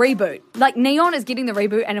new reboot. Like, Neon is getting the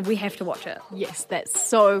reboot, and we have to watch it. Yes, that's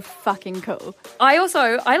so fucking cool.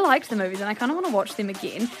 I liked the movies and I kind of want to watch them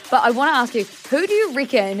again. But I want to ask you, who do you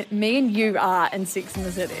reckon me and you are in Sex and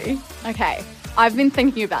the City? Okay, I've been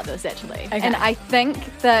thinking about this actually. Okay. And I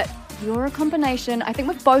think that you're a combination. I think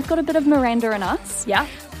we've both got a bit of Miranda in us. Yeah.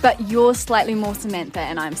 But you're slightly more Samantha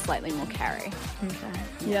and I'm slightly more Carrie. Okay.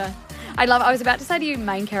 Yeah. I was about to say to you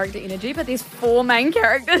main character energy, but there's 4 main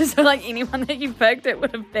characters, so like anyone that you picked, it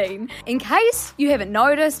would have been. In case you haven't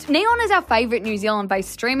noticed, Neon is our favourite New Zealand-based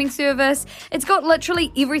streaming service. It's got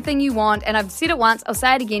literally everything you want, and I've said it once, I'll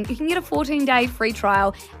say it again, you can get a 14-day free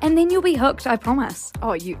trial, and then you'll be hooked, I promise.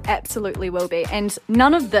 Oh, you absolutely will be. And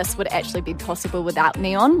none of this would actually be possible without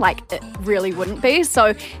Neon. Like, it really wouldn't be.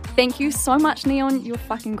 So thank you so much, Neon. You're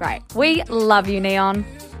fucking great. We love you, Neon.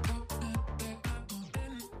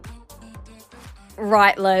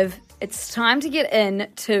 Right, Liv, it's time to get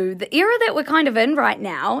into the era that we're kind of in right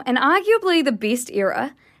now, and arguably the best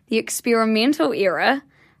era, the experimental era,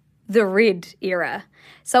 the Red era.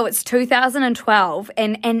 So it's 2012,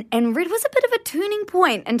 and Red was a bit of a turning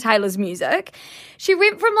point in Taylor's music. She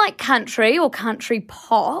went from like country or country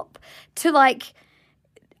pop to like,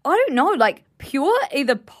 I don't know, like pure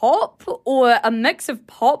either pop or a mix of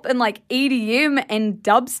pop and like EDM and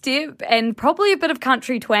dubstep and probably a bit of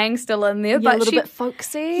country twang still in there. Yeah, but a little bit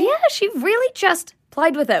folksy. Yeah, she really just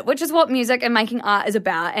played with it, which is what music and making art is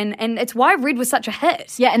about. And it's why Red was such a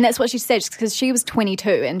hit. Yeah, and that's what she said, because she was 22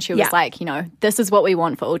 and she was Yeah. like, you know, this is what we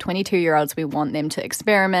want for all 22-year-olds. We want them to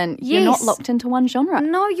experiment. You're not Yes. locked into one genre.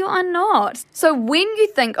 No, you are not. So when you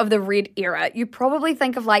think of the Red era, you probably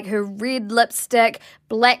think of like her red lipstick,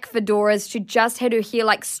 black fedoras. She just had her hair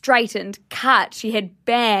like straightened, cut. She had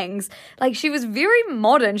bangs. Like she was very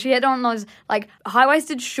modern. She had on those like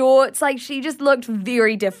high-waisted shorts. Like she just looked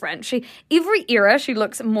very different. Every era she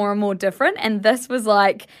looks more and more different. And this was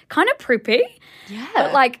like kind of preppy. Yeah.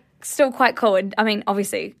 But like still quite cool. And, I mean,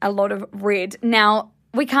 obviously a lot of Red. Now,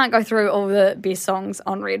 we can't go through all the best songs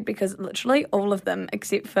on Red because literally all of them,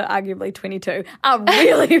 except for arguably 22, are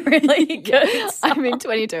really, really good. I mean,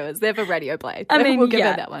 22 is there for radio play. I mean, we'll give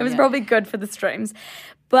yeah, her that one. it was yeah. probably good for the streams.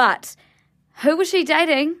 But who was she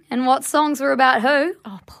dating and what songs were about who?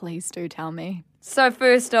 Oh, please do tell me. So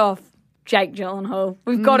first off, Jake Gyllenhaal.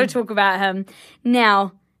 We've got to talk about him.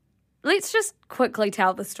 Now, let's just quickly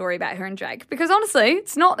tell the story about her and Jake because honestly,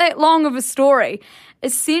 it's not that long of a story.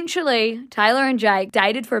 Essentially, Taylor and Jake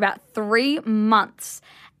dated for about 3 months.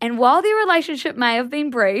 And while their relationship may have been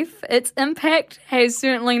brief, its impact has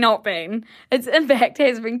certainly not been. Its impact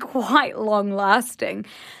has been quite long-lasting.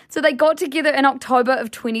 So they got together in October of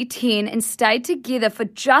 2010 and stayed together for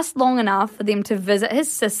just long enough for them to visit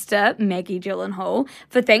his sister, Maggie Gyllenhaal,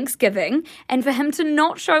 for Thanksgiving and for him to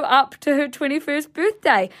not show up to her 21st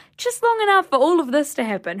birthday. Just long enough for all of this to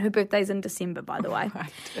happen. Her birthday's in December, by the way.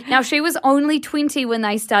 Right. Now, she was only 20 when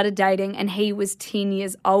they started dating and he was 10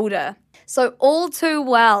 years older. So All Too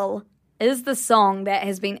Well is the song that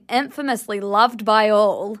has been infamously loved by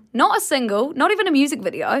all. Not a single, not even a music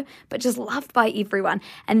video, but just loved by everyone.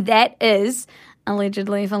 And that is,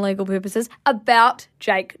 allegedly for legal purposes, about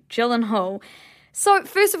Jake Gyllenhaal. So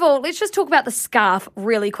first of all, let's just talk about the scarf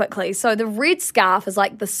really quickly. So the red scarf is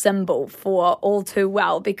like the symbol for All Too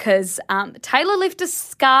Well because Taylor left a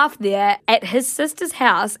scarf there at his sister's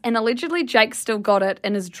house and allegedly Jake still got it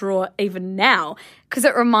in his drawer even now because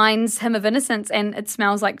it reminds him of innocence and it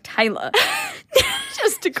smells like Taylor.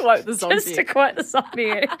 Just to quote the song. Just to quote the song to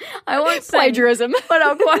you. I won't sing, plagiarism. but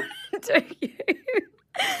I'll quote it to you.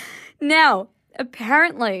 Now,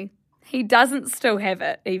 apparently, he doesn't still have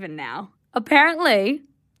it even now. Apparently,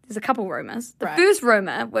 there's a couple rumours. The first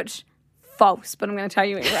rumour, which false, but I'm going to tell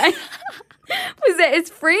you anyway, was that his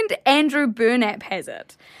friend Andrew Burnap has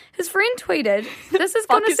it. His friend tweeted, "This is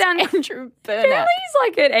going to sound." Andrew Burnap. Apparently,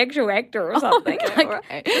 he's like an actual actor or something. Okay, like,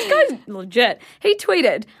 right. This guy's legit. He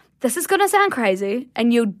tweeted, "This is going to sound crazy,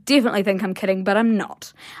 and you'll definitely think I'm kidding, but I'm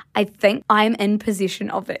not. I think I'm in possession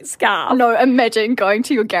of that scarf." No, imagine going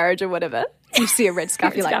to your garage or whatever. You see a red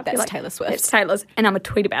scarf, you're like, that's Taylor Swift. It's Taylor's, and I'm going to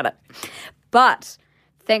tweet about it. But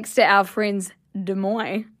thanks to our friends Des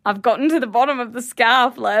Moines, I've gotten to the bottom of the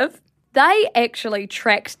scarf, Liv. They actually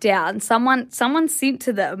tracked down, someone sent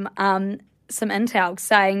to them some intel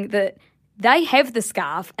saying that they have the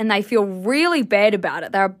scarf and they feel really bad about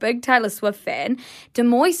it. They're a big Taylor Swift fan. Des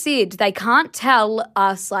Moines said they can't tell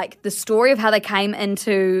us like the story of how they came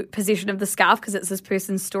into possession of the scarf because it's this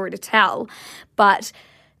person's story to tell. But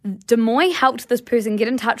Des Moines helped this person get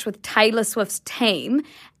in touch with Taylor Swift's team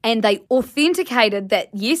and they authenticated that,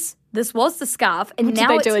 yes, this was the scarf. And now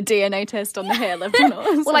did they do a DNA test on the hair lift or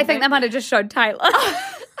not? Well, I think they might have just showed Taylor.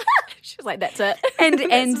 She was like, that's it. And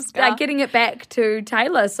That's they're getting it back to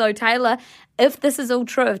Taylor. So Taylor, if this is all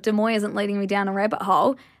true, if Des Moines isn't leading me down a rabbit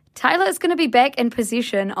hole, Taylor is going to be back in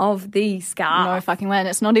possession of the scarf. No fucking way. And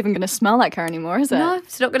it's not even going to smell like her anymore, is it? No,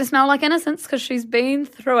 it's not going to smell like innocence because she's been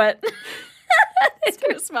through it. It's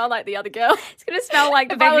going to smell like the other girl. It's going to smell like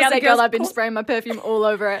the If I was other that girl, girl's I'd been spraying my perfume all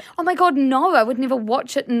over it. Oh my God, no, I would never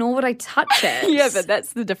watch it nor would I touch it. Yeah, but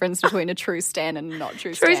that's the difference between a true stan and not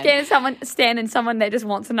true True stan. stan and someone that just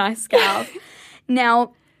wants a nice scarf.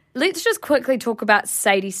 Now, let's just quickly talk about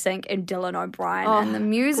Sadie Sink and Dylan O'Brien and the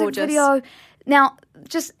music gorgeous. video. Now,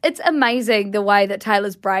 just it's amazing the way that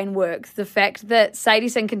Taylor's brain works. The fact that Sadie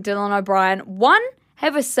Sink and Dylan O'Brien, one,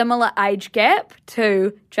 have a similar age gap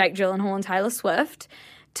to Jake Gyllenhaal and Taylor Swift.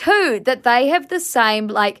 Two, that they have the same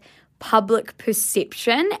like public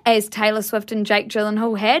perception as Taylor Swift and Jake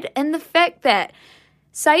Gyllenhaal had. And the fact that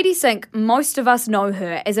Sadie Sink, most of us know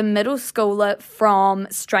her as a middle schooler from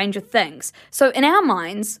Stranger Things. So in our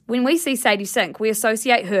minds, when we see Sadie Sink, we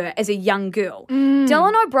associate her as a young girl.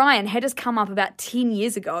 Dylan O'Brien had us come up about 10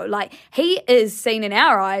 years ago. Like, he is seen in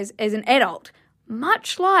our eyes as an adult,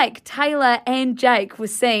 much like Taylor and Jake were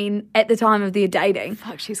seen at the time of their dating.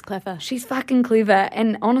 Fuck, she's clever. She's fucking clever.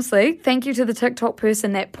 And honestly, thank you to the TikTok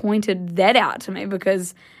person that pointed that out to me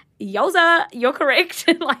because Yoza, you're correct.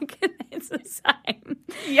 Like, it's the same.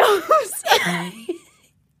 Yoza.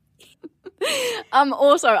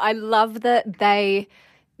 Also, I love that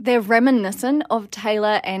they're reminiscent of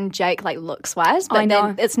Taylor and Jake, like looks-wise. But I know.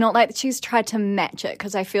 then it's not like she's tried to match it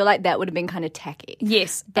because I feel like that would have been kind of tacky.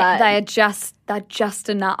 Yes, But- they're just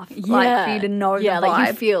enough like for you to know the vibe. like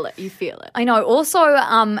you feel it. You feel it. I know. Also,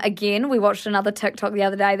 again, we watched another TikTok the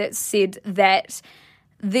other day that said that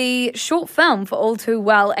the short film for All Too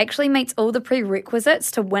Well actually meets all the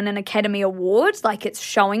prerequisites to win an Academy Award. Like, it's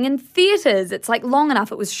showing in theatres. It's like long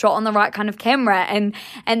enough. It was shot on the right kind of camera. And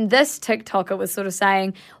this TikToker was sort of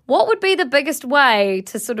saying, what would be the biggest way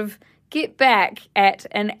to sort of get back at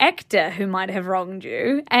an actor who might have wronged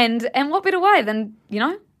you? And what better way than,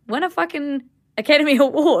 win a fucking Academy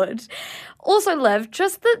Award. Also, Liv,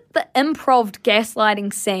 just the improv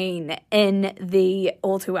gaslighting scene in the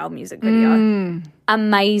All Too Well music video.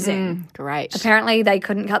 Amazing. Great. Apparently they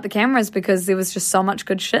couldn't cut the cameras because there was just so much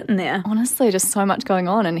good shit in there. Honestly, just so much going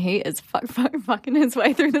on, and he is fucking his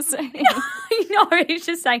way through the scene. He's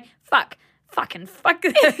just saying, fuck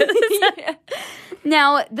this. Yeah.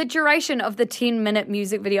 Now, the duration of the 10-minute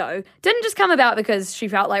music video didn't just come about because she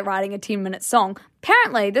felt like writing a 10-minute song.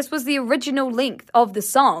 Apparently, this was the original length of the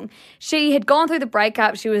song. She had gone through the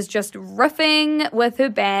breakup. She was just riffing with her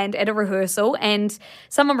band at a rehearsal, and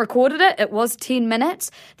someone recorded it. It was 10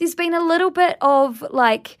 minutes. There's been a little bit of,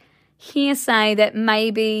 like, hearsay that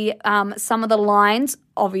maybe some of the lines,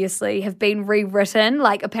 obviously, have been rewritten.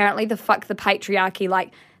 Like, apparently, the fuck the patriarchy,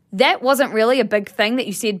 like, that wasn't really a big thing that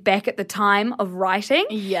you said back at the time of writing.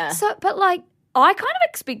 Yeah. So, but like, I kind of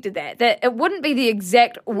expected that it wouldn't be the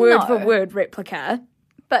exact word for word replica.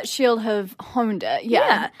 But she'll have honed it, yeah.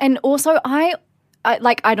 Yeah. And also, I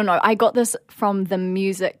don't know, I got this from the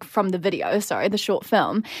video, the short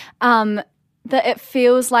film, that it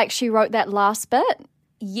feels like she wrote that last bit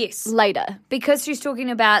Yes. later. Because she's talking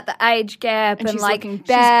about the age gap and she's like looking she's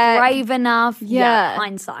back. brave enough. Yeah.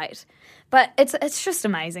 Hindsight. But it's just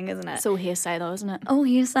amazing, isn't it? It's all hearsay though, isn't it? Oh,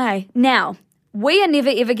 hearsay. Now, We Are Never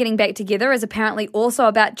Ever Getting Back Together is apparently also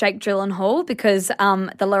about Jake Gyllenhaal because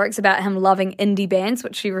the lyrics about him loving indie bands,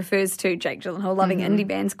 which she refers to Jake Gyllenhaal loving indie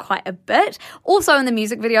bands quite a bit. Also in the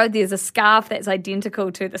music video, there's a scarf that's identical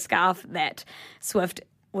to the scarf that Swift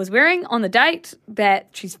was wearing on the date that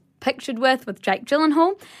she's pictured with Jake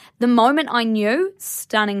Gyllenhaal. The Moment I Knew,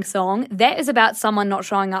 stunning song. That is about someone not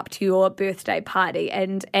showing up to your birthday party,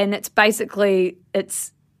 and it's basically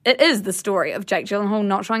it is the story of Jake Gyllenhaal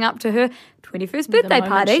not showing up to her 21st birthday the moment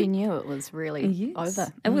party. she knew it was really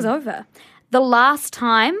over. It was over. The Last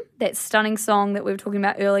Time, that stunning song that we were talking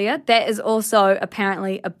about earlier, that is also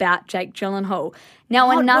apparently about Jake Gyllenhaal.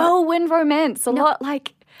 Now another whirlwind romance. A lot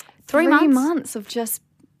like 3 months of just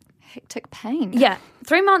hectic pain. Yeah,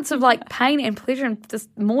 3 months of like pain and pleasure, and just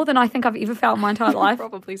more than I think I've ever felt in my entire life.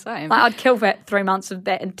 Probably same. Like, I'd kill for 3 months of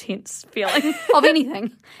that intense feeling of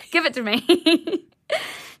anything. Give it to me.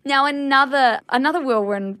 Now another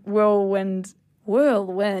whirlwind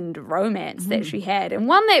romance that she had, and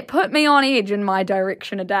one that put me on edge in my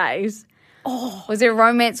direction of days. Was her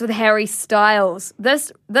romance with Harry Styles.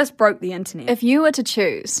 This broke the internet. If you were to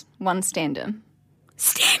choose one stand-in,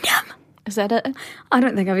 is that it? I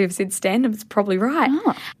don't think I've ever said stand them. It's probably right.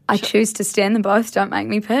 I choose to stand them both. Don't make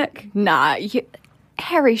me pick. Nah,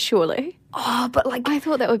 Harry, surely. Oh, but like I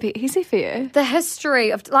thought that would be easy for you. the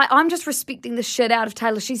history of, like, I'm just respecting the shit out of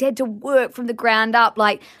Taylor. She's had to work from the ground up.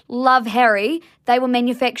 Like, love Harry. They were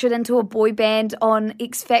manufactured into a boy band on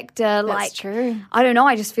X Factor. That's true. I don't know.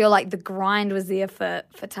 I just feel like the grind was there for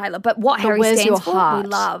Taylor. But what Harry where's stands your for, heart? we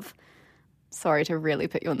love. Sorry to really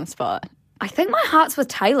put you on the spot. I think my heart's with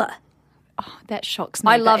Taylor. Oh, that shocks me.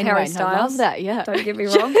 I but love anyway, Harry no, Styles. love that, yeah. Don't get me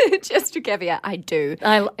wrong. Just to caveat, I do,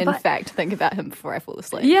 in fact, think about him before I fall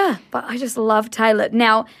asleep. Yeah, but I just love Taylor.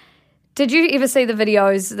 Now, did you ever see the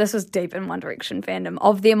videos? This was deep in One Direction fandom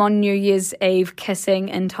of them on New Year's Eve kissing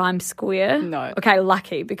in Times Square. No. Okay,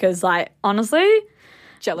 lucky, because like honestly,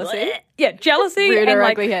 Jealousy? yeah, jealousy Rude and or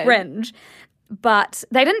like ugly head. cringe. But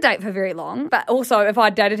they didn't date for very long. But also, if I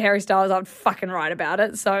dated Harry Styles, I'd fucking write about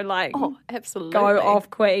it. So like, Oh, absolutely. go off,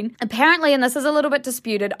 queen. Apparently, and this is a little bit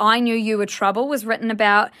disputed, I Knew You Were Trouble was written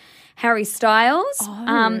about Harry Styles.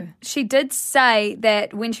 She did say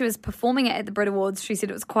that when she was performing it at the Brit Awards, she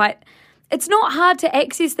said it's not hard to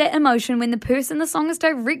access that emotion when the person the song is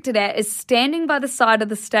directed at is standing by the side of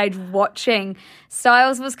the stage watching.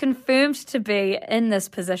 Styles was confirmed to be in this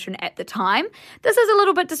position at the time. This is a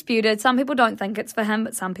little bit disputed. Some people don't think it's for him,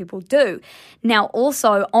 but some people do. Now,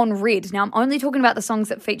 also on Red. Now, I'm only talking about the songs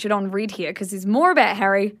that featured on Red here because there's more about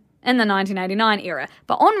Harry in the 1989 era.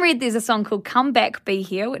 But on Red, there's a song called Come Back, Be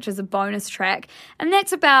Here, which is a bonus track. And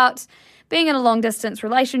that's about being in a long-distance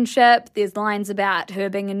relationship. There's lines about her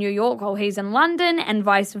being in New York while he's in London and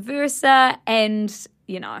vice versa. And,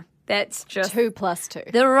 that's just 2 + 2.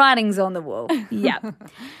 the writing's on the wall. Yeah.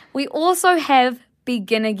 We also have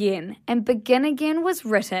Begin Again. And Begin Again was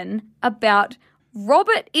written about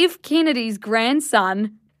Robert F. Kennedy's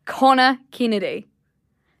grandson, Connor Kennedy.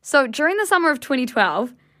 So during the summer of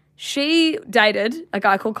 2012, she dated a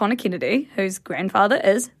guy called Connor Kennedy, whose grandfather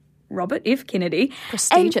is Robert F. Kennedy.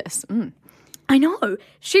 Prestigious. I know.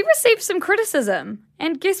 She received some criticism.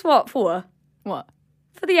 And guess what for? What?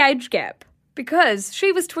 For the age gap. Because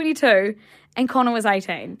she was 22 and Connor was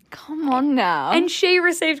 18. Come on now. And she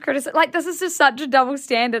received criticism. Like, this is just such a double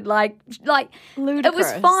standard. Like Ludicrous. it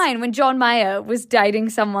was fine when John Mayer was dating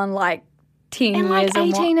someone like 10 and years like or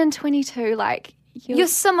 18 more. and 22, like... You're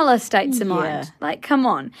similar states of mind. Like, come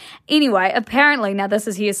on. Anyway, apparently, now this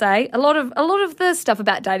is hearsay. A lot of the stuff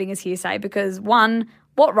about dating is hearsay because, one,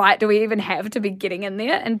 what right do we even have to be getting in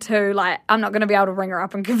there? And two, like, I'm not going to be able to ring her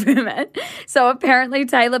up and confirm it. So apparently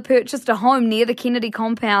Taylor purchased a home near the Kennedy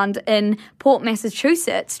compound in Port,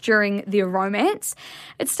 Massachusetts during their romance.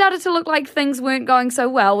 It started to look like things weren't going so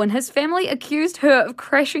well when his family accused her of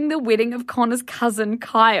crashing the wedding of Connor's cousin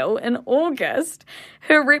Kyle in August.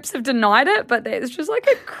 Her reps have denied it, but that's just like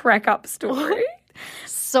a crack-up story.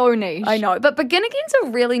 So niche. I know, but Begin Again's a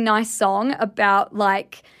really nice song about,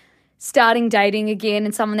 like, starting dating again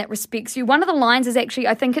and someone that respects you. One of the lines is actually,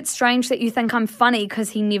 I think it's strange that you think I'm funny because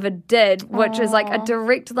he never did, which is like a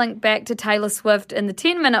direct link back to Taylor Swift in the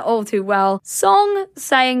 10-minute All Too Well song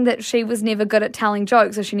saying that she was never good at telling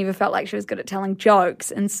jokes, or she never felt like she was good at telling jokes.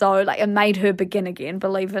 And so, like, it made her begin again,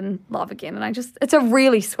 believe in love again. And it's a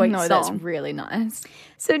really sweet song. No, that's really nice.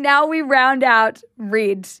 So now we round out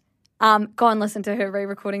Red. Go and listen to her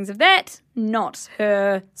re-recordings of that, not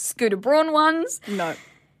her Scooter Braun ones. No.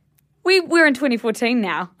 We're in 2014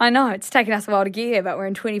 now. I know, it's taken us a while to get here, but we're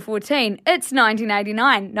in 2014. It's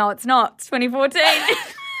 1989. No, it's not. It's 2014. Did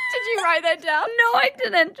you write that down? No, I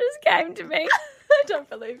didn't. It just came to me. I don't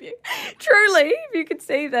believe you. Truly, if you could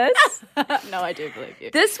see this. No, I do believe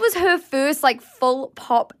you. This was her first full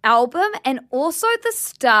pop album and also the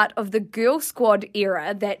start of the Girl Squad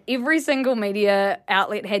era that every single media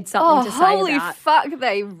outlet had something to say about. Holy fuck,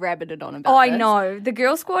 they rabbited on about I this. know. The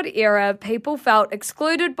Girl Squad era, people felt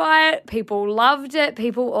excluded by it. People loved it.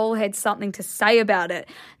 People all had something to say about it.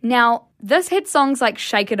 Now, this had songs like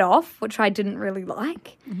Shake It Off, which I didn't really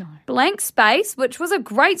like. No. Blank Space, which was a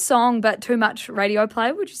great song, but too much radio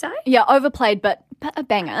play, would you say? Yeah, overplayed, but a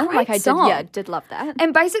banger. Great song. Did love that.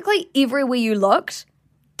 And basically everywhere you looked,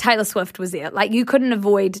 Taylor Swift was there. You couldn't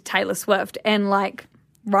avoid Taylor Swift. And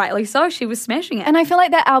rightly so, she was smashing it. And I feel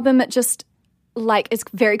like that album, it just, is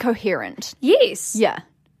very coherent. Yes. Yeah.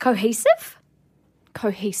 Cohesive?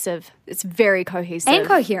 Cohesive. It's very cohesive. And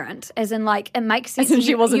coherent, as in it makes sense. As in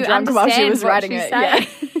she wasn't drunk while she was writing it. Yeah.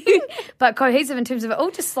 But cohesive in terms of it all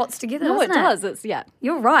just slots together, No, it doesn't does. It's,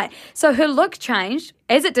 You're right. So her look changed,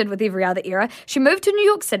 as it did with every other era. She moved to New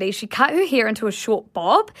York City. She cut her hair into a short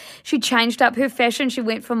bob. She changed up her fashion. She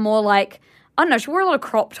went from more I don't know, she wore a lot of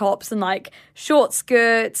crop tops and short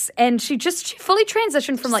skirts, and she fully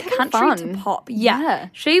transitioned from country to pop. Yeah.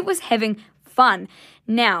 She was having fun.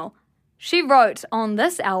 Now, she wrote on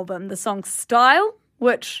this album the song Style,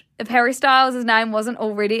 which, if Harry Styles' name wasn't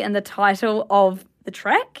already in the title of the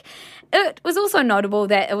track, it was also notable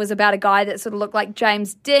that it was about a guy that sort of looked like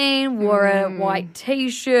James Dean, wore a white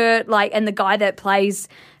T-shirt, and the guy that plays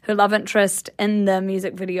her love interest in the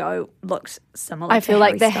music video looked similar I to feel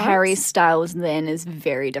Harry like the Styles. Harry Styles then is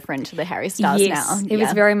very different to the Harry Styles now. It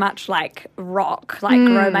was very much rock,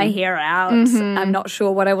 grow my hair out. I'm not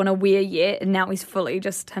sure what I want to wear yet, and now he's fully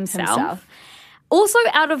just himself. Also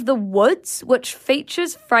Out of the Woods, which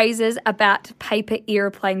features phrases about paper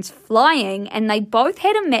airplanes flying, and they both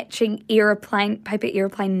had a matching paper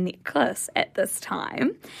airplane necklace at this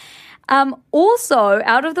time. Also,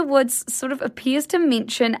 Out of the Woods sort of appears to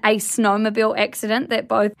mention a snowmobile accident that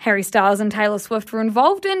both Harry Styles and Taylor Swift were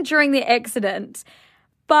involved in during the accident.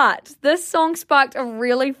 But this song sparked a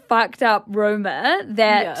really fucked up rumor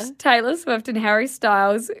that Taylor Swift and Harry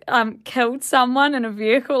Styles killed someone in a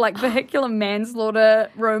vehicle, vehicular manslaughter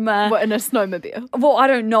rumor. What, in a snowmobile? Well, I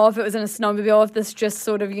don't know if it was in a snowmobile, if this just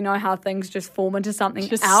sort of, how things just form into something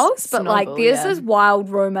else. But there's this wild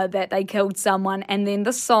rumor that they killed someone, and then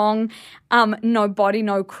the song No Body,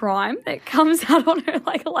 No Crime that comes out on her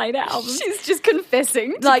later album. She's just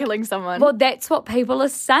confessing to killing someone. Well, that's what people are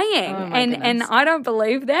saying. Oh and I don't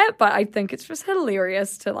believe that, but I think it's just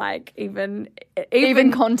hilarious to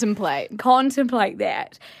even contemplate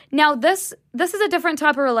that. Now this is a different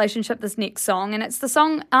type of relationship, this next song, and it's the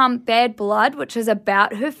song Bad Blood, which is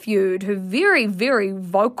about her feud, her very, very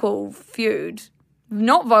vocal feud.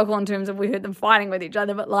 Not vocal in terms of we heard them fighting with each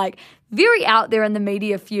other, but very out there in the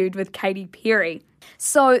media feud with Katy Perry.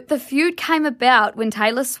 So the feud came about when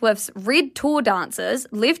Taylor Swift's Red tour dancers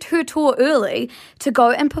left her tour early to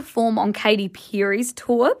go and perform on Katy Perry's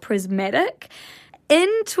tour, Prismatic. In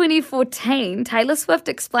 2014, Taylor Swift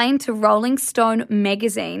explained to Rolling Stone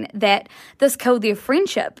magazine that this killed their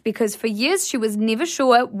friendship because for years she was never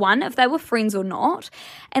sure, one, if they were friends or not.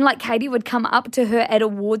 And Katy would come up to her at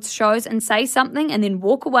awards shows and say something and then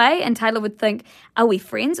walk away, and Taylor would think, are we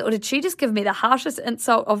friends, or did she just give me the harshest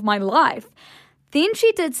insult of my life? Then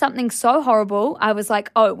she did something so horrible, I was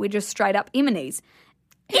like, oh, we're just straight up enemies.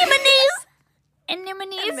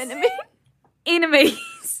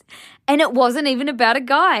 Enemies. And it wasn't even about a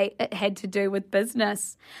guy. It had to do with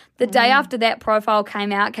business. The day after that profile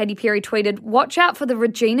came out, Katy Perry tweeted, watch out for the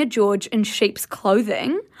Regina George in sheep's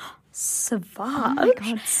clothing. Savage. Oh my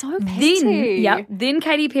God, so petty. Then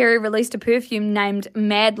Katy Perry released a perfume named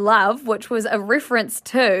Mad Love, which was a reference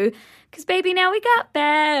to, because baby, now we got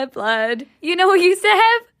bad blood. You know what we used to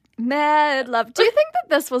have? Mad Love. Do you think that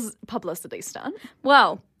this was publicity stunt?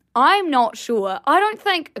 Well, I'm not sure. I don't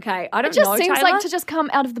think, I don't know, It just seems Taylor. like to just come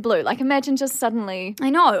out of the blue. Imagine just suddenly. I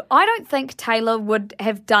know. I don't think Taylor would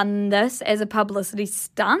have done this as a publicity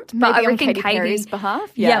stunt. But Maybe I reckon on Katy Perry's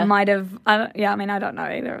behalf? Yeah, might have. I don't know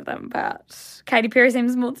either of them, but Katy Perry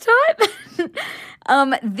seems more the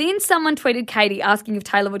type. Then someone tweeted Katy asking if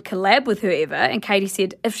Taylor would collab with her ever, and Katy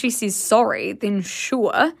said, if she says sorry, then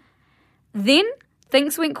sure. Then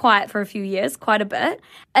things went quiet for a few years, quite a bit.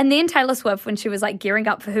 And then Taylor Swift, when she was like gearing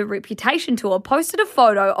up for her Reputation tour, posted a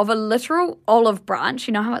photo of a literal olive branch.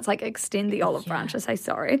 You know how it's like extend the olive branch, I say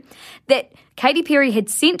sorry, that Katy Perry had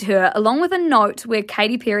sent her, along with a note where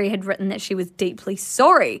Katy Perry had written that she was deeply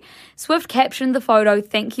sorry. Swift captioned the photo,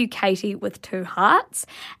 "Thank you, Katy," with 2 hearts.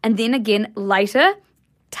 And then again later,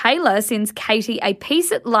 Taylor sends Katy a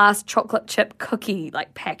Peace at Last chocolate chip cookie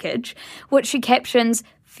package, which she captions,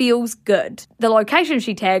 "Feels good." The location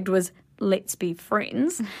she tagged was "Let's Be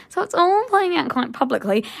Friends." So it's all playing out quite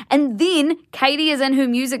publicly. And then Katy is in her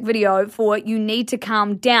music video for "You Need to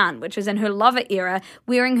Calm Down," which is in her Lover era,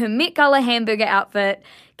 wearing her Met Gala hamburger outfit.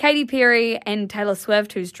 Katy Perry and Taylor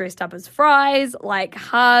Swift, who's dressed up as fries,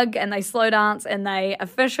 hug and they slow dance, and they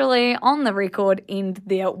officially, on the record, end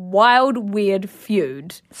their wild, weird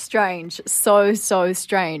feud. Strange. So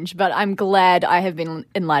strange. But I'm glad I have been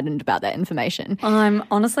enlightened about that information.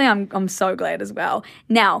 I'm so glad as well.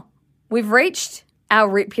 Now, we've reached our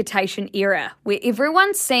Reputation era, where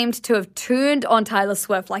everyone seemed to have turned on Taylor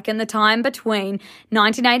Swift, in the time between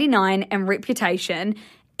 1989 and Reputation.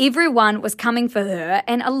 Everyone was coming for her,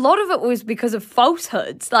 and a lot of it was because of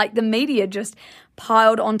falsehoods. The media just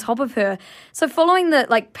piled on top of her. So following the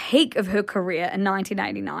peak of her career in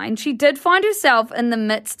 1989, she did find herself in the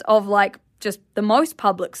midst of just the most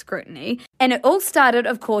public scrutiny. And it all started,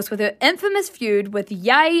 of course, with her infamous feud with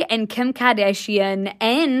Ye and Kim Kardashian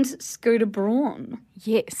and Scooter Braun.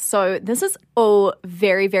 Yes, so this is all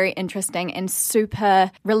very, very interesting and super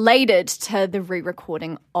related to the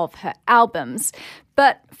re-recording of her albums.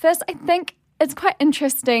 But first, I think it's quite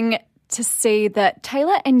interesting to see that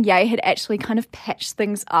Taylor and Ye had actually kind of patched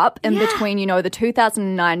things up in between, the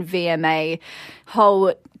 2009 VMA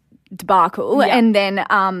whole debacle and then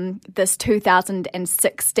this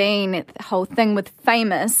 2016 whole thing with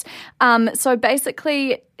Famous. So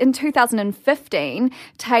basically in 2015,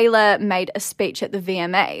 Taylor made a speech at the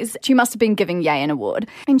VMAs. She must have been giving Ye an award.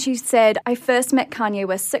 And she said, "I first met Kanye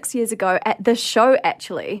West 6 years ago at this show,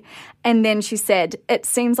 actually." And then she said, "It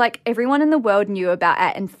seems like everyone in the world knew about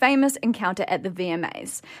our infamous encounter at the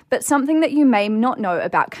VMAs. But something that you may not know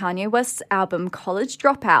about Kanye West's album College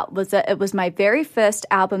Dropout was that it was my very first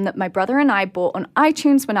album that my brother and I bought on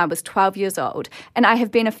iTunes when I was 12 years old. And I have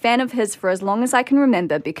been a fan of his for as long as I can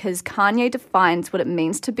remember because Kanye defines what it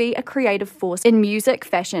means to be a creative force in music,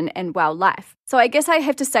 fashion, and life." So I guess I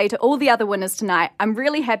have to say to all the other winners tonight, I'm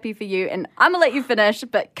really happy for you, and I'm going to let you finish,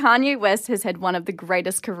 but Kanye West has had one of the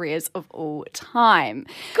greatest careers of all time.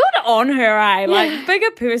 Good on her, eh?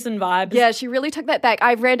 Bigger person vibes. Yeah, she really took that back.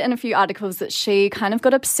 I've read in a few articles that she kind of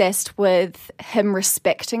got obsessed with him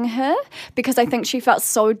respecting her because I think she felt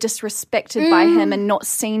so disrespected by him and not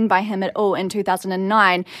seen by him at all in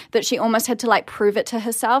 2009 that she almost had to prove it to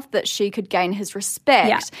herself that she could gain his respect.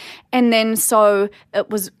 Yeah. And then so it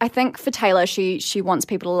was, I think for Taylor, she wants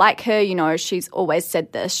people to like her. She's always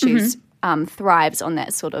said this. She's thrives on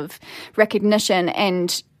that sort of recognition.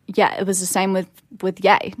 And yeah, it was the same with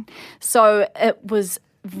Ye. So it was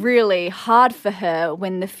really hard for her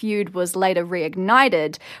when the feud was later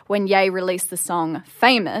reignited when Ye released the song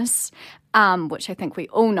Famous, which I think we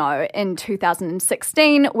all know, in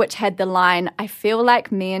 2016, which had the line, "I feel like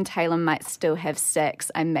me and Taylor might still have sex.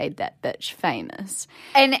 I made that bitch famous."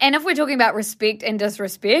 And if we're talking about respect and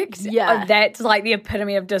disrespect, that's the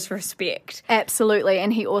epitome of disrespect. Absolutely.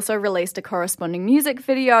 And he also released a corresponding music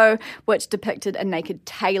video which depicted a naked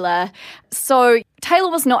Taylor. So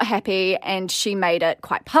Taylor was not happy, and she made it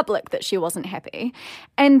quite public that she wasn't happy.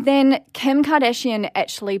 And then Kim Kardashian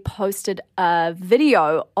actually posted a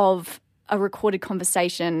video of a recorded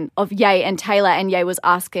conversation of Ye and Taylor, and Ye was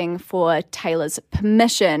asking for Taylor's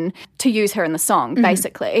permission to use her in the song,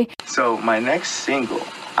 basically. So my next single,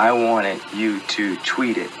 I wanted you to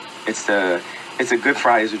tweet it. It's a Good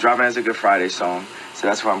Friday. We're dropping it as a Good Friday song. So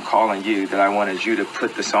that's why I'm calling you, that I wanted you to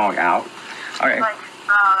put the song out. All right.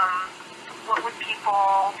 What would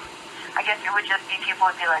people, I guess it would just be people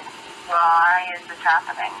would be like, why is this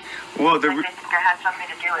happening? Well, I think it had something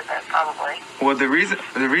to do with it, probably. Well, the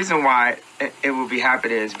reason why it will be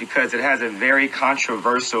happening is because it has a very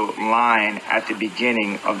controversial line at the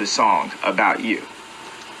beginning of the song about you.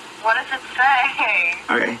 What does it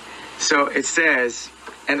say? Okay, so it says,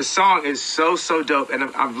 and the song is so dope, and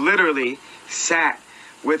I've literally sat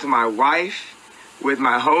with my wife, with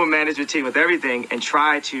my whole management team, with everything, and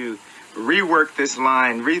tried to rework this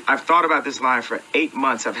line. I've thought about this line for 8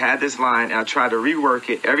 months. I've had this line, and I tried to rework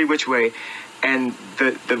it every which way. And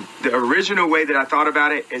the original way that I thought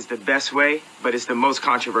about it is the best way, but it's the most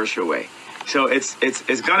controversial way. So it's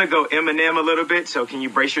gonna go Eminem a little bit. So can you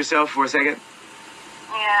brace yourself for a second?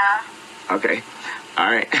 Yeah. Okay.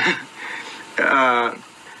 All right.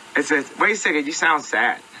 It says, wait a second, you sound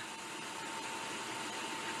sad.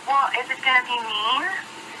 Well, is it going to be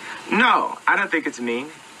mean? No, I don't think it's mean.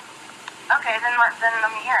 Okay, then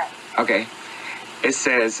let me hear it. Okay. It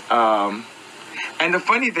says, and the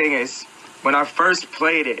funny thing is, when I first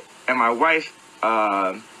played it and my wife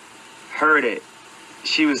heard it,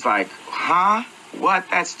 she was like, huh? What?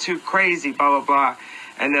 That's too crazy, blah, blah, blah.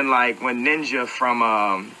 And then, like, when Ninja from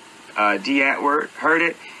D. Antwoord heard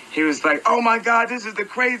it, he was like, oh, my God, this is the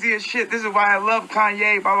craziest shit. This is why I love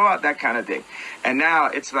Kanye, blah, blah, blah, that kind of thing. And now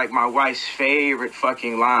it's, like, my wife's favorite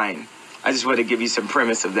fucking line. I just want to give you some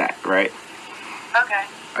premise of that, right? Okay.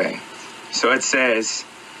 Okay. So it says,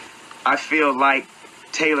 I feel like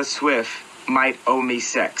Taylor Swift might owe me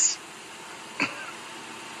sex.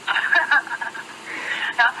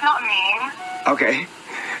 That's not mean. Okay.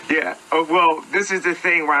 Yeah. Oh, well, this is the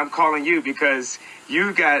thing where I'm calling you because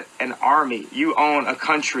you got an army. You own a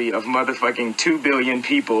country of motherfucking 2 billion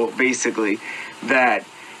people, basically, that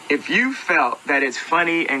if you felt that it's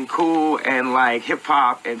funny and cool and like hip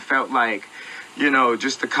hop and felt like, you know,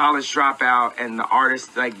 just the college dropout and the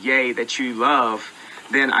artist like Ye that you love,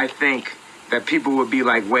 then I think that people would be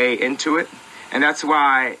like way into it. And that's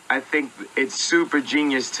why I think it's super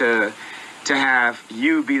genius to have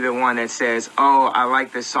you be the one that says, oh, I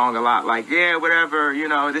like this song a lot. Like, yeah, whatever, you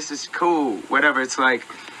know, this is cool, whatever. It's like,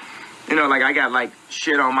 you know, like I got like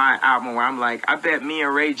shit on my album where I'm like, I bet me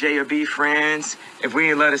and Ray J will be friends if we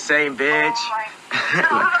ain't love the same bitch. Oh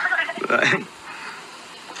my God.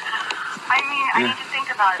 I mean, I need to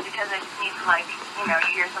think about it because I just need to, like, you know,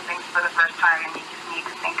 you hear something for the first time and you just need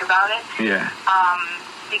to think about it. Yeah.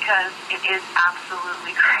 Because it is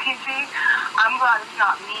absolutely crazy. I'm glad it's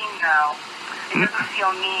not mean, though. It doesn't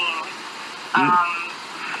feel mean.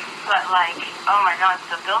 But, like, oh my God,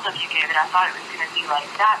 the build-up you gave it, I thought it was going to be like,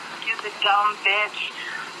 that stupid, dumb bitch.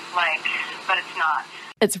 Like, but it's not.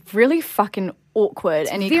 It's really fucking awkward.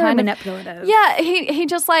 And he very kind of manipulative. Yeah, he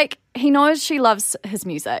just like, he knows she loves his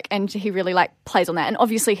music and he really like plays on that. And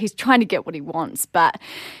obviously he's trying to get what he wants, but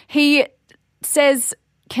he says,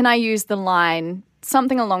 can I use the line,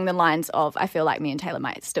 something along the lines of, I feel like me and Taylor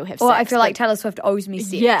might still have sex. Or I feel like Taylor Swift owes me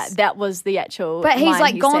sex. Yeah, that was the actual But he's line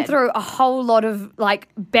like he gone said. through a whole lot of like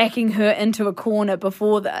backing her into a corner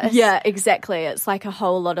before this. Yeah, exactly. It's like a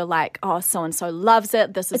whole lot of like, oh, so-and-so loves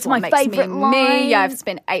it. This is It's what my makes favourite me line. me. Yeah, I've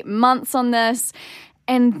spent 8 months on this.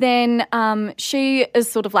 And then she is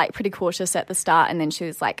sort of like pretty cautious at the start and then she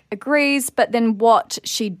was like agrees. But then what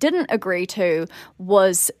she didn't agree to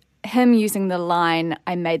was him using the line,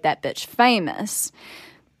 I made that bitch famous.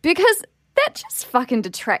 Because that just fucking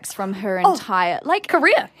detracts from her entire like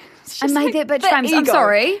career. It's I just made like that bitch the famous. I'm ego.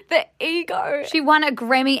 sorry. The ego. She won a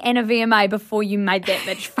Grammy and a VMA before you made that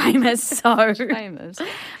bitch famous. So famous.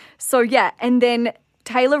 So yeah, and then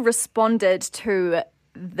Taylor responded to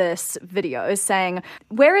this video saying,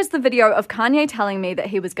 where is the video of Kanye telling me that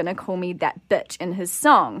he was going to call me that bitch in his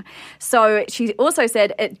song? So she also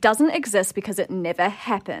said, it doesn't exist because it never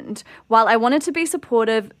happened. While I wanted to be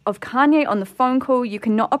supportive of Kanye on the phone call, you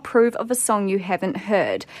cannot approve of a song you haven't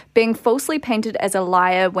heard. Being falsely painted as a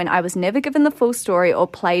liar when I was never given the full story or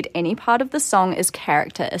played any part of the song is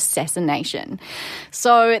character assassination.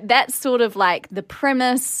 So that's sort of like the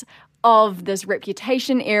premise of this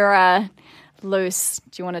Reputation era. Luce,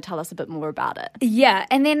 do you want to tell us a bit more about it? yeah,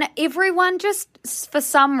 and then everyone just for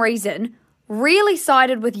some reason really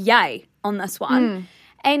sided with Ye on this one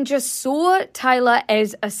and just saw Taylor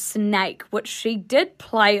as a snake, which she did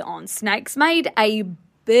play on. Snakes made a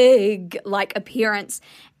big like appearance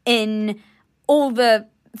in all the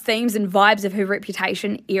themes and vibes of her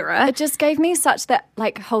Reputation era. It just gave me such that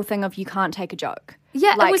like whole thing of you can't take a joke.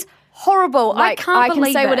 Yeah, like, it was horrible. Like, I can't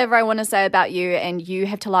believe say it. whatever I want to say about you and you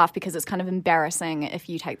have to laugh because it's kind of embarrassing if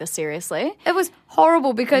you take this seriously. It was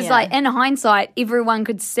horrible because, Yeah. like, in hindsight, everyone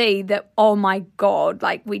could see that, oh my God,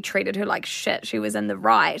 like, we treated her like shit. She was in the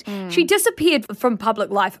right. She disappeared from public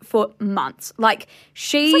life for months. Like,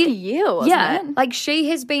 she. It's like a year, wasn't it? Like, she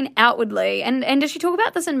has been outwardly, and did she talk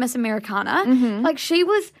about this in Miss Americana? Like, she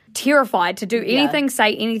was terrified to do anything,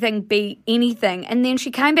 say anything, be anything. And then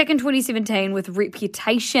she came back in 2017 with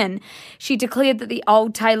Reputation. She declared that the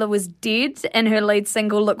old Taylor was dead in her lead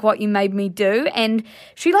single, Look What You Made Me Do. And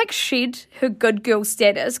she like shed her good girl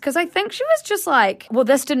status because I think she was just like, well,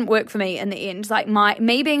 this didn't work for me in the end. Like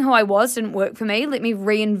me being who I was didn't work for me. Let me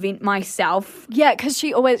reinvent myself. Yeah, because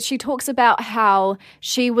she talks about how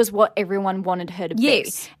she was what everyone wanted her to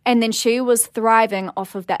Yes. be. And then she was thriving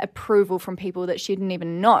off of that approval from people that she didn't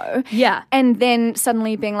even know. Yeah. And then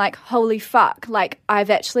suddenly being like, holy fuck, like I've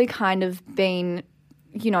actually kind of been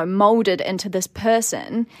molded into this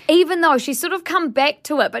person. Even though she's sort of come back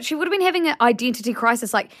to it, but she would have been having an identity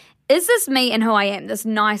crisis. Like, is this me and who I am? This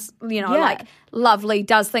nice, like lovely,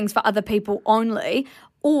 does things for other people only.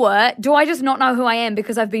 Or do I just not know who I am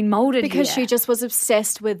because I've been molded Because here? she just was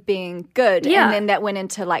obsessed with being good. Yeah. And then that went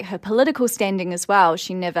into like her political standing as well.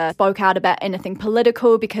 She never spoke out about anything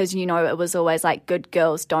political because, it was always like good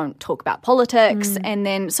girls don't talk about politics. And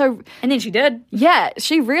then she did. Yeah,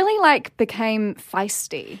 she really like became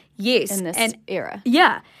feisty. Yes. In this era.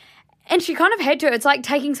 Yeah. And she kind of had to. It's like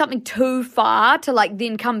taking something too far to like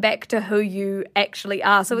then come back to who you actually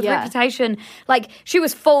are. So with Reputation, like she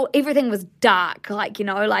was full, everything was dark. Like,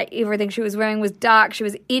 like everything she was wearing was dark. She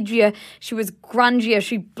was edgier. She was grungier.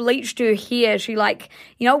 She bleached her hair. She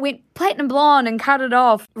went platinum blonde and cut it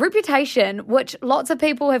off. Reputation, which lots of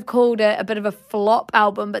people have called it a bit of a flop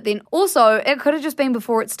album, but then also it could have just been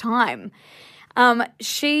before its time.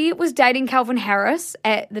 She was dating Calvin Harris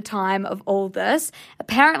at the time of all this.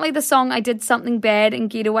 Apparently the song I Did Something Bad and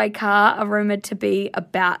Getaway Car are rumoured to be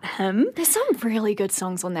about him. There's some really good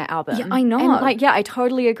songs on that album. Yeah, I know. And I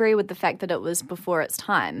totally agree with the fact that it was before its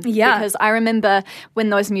time. Yeah. Because I remember when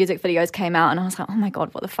those music videos came out and I was like, oh my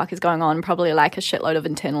God, what the fuck is going on? Probably like a shitload of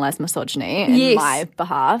internalized misogyny in my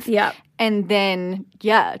behalf. Yeah. And then,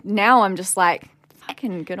 now I'm just like,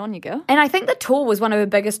 fucking good on you, girl. And I think the tour was one of her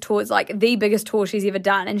biggest tours, like the biggest tour she's ever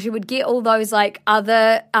done. And she would get all those like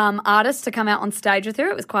other artists to come out on stage with her.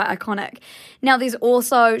 It was quite iconic. Now there's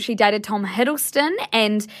also, she dated Tom Hiddleston,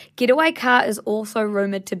 and Getaway Car is also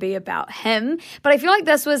rumoured to be about him. But I feel like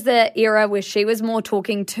this was the era where she was more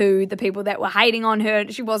talking to the people that were hating on her.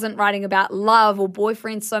 She wasn't writing about love or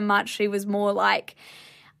boyfriends so much. She was more like,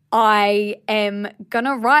 I am going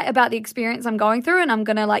to write about the experience I'm going through and I'm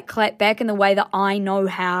going to like clap back in the way that I know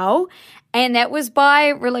how. And that was by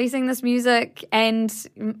releasing this music and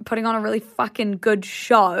putting on a really fucking good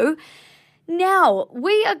show. Now,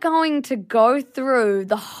 we are going to go through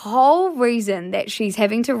the whole reason that she's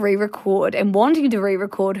having to re-record and wanting to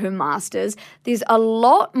re-record her masters. There's a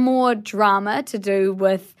lot more drama to do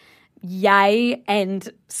with Ye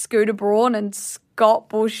and Scooter Braun and Scott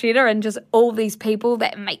Borchetta and just all these people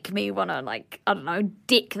that make me want to, like, I don't know,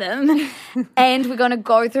 deck them. And we're going to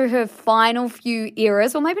go through her final few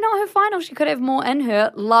eras, or maybe not her final, she could have more in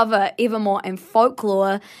her, Lover, Evermore, and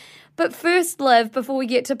Folklore. But first, Liv, before we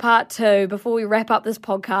get to part 2, before we wrap up this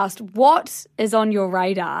podcast, what is on your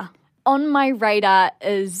radar? On my radar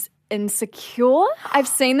is Insecure. I've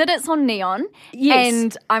seen that it's on Neon. Yes.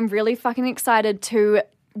 And I'm really fucking excited to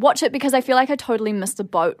watch it because I feel like I totally missed the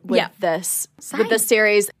boat with this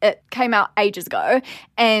series. It came out ages ago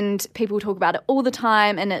and people talk about it all the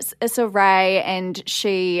time, and it's Issa Rae and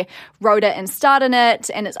she wrote it and starred in it,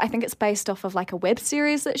 and I think it's based off of like a web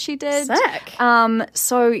series that she did. Sick.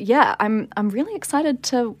 So yeah, I'm really excited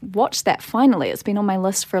to watch that finally. It's been on my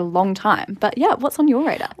list for a long time. But yeah, what's on your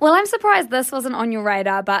radar? Well, I'm surprised this wasn't on your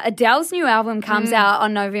radar, but Adele's new album comes out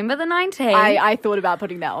on November the 19th. I thought about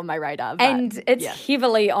putting that on my radar. But and it's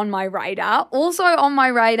heavily on my radar. Also on my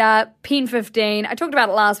radar, Pen 15. I talked about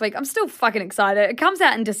it last week. I'm still fucking excited. It comes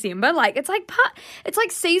out in December. Like it's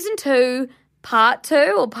like season 2, part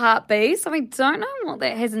 2 or part B. So I don't know what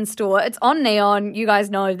that has in store. It's on Neon. You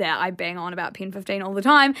guys know that I bang on about Pen 15 all the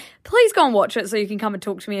time. Please go and watch it so you can come and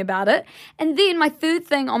talk to me about it. And then my third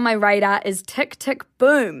thing on my radar is Tick Tick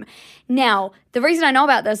Boom. Now, the reason I know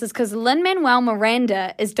about this is because Lin-Manuel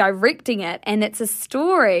Miranda is directing it, and it's a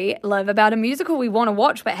story, Liv, about a musical we want to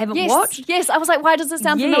watch but haven't watched. Yes, I was like, why does this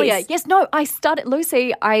sound familiar? Yes, no, I started,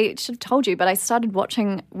 Lucy, I should have told you, but I started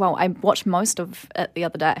watching, I watched most of it the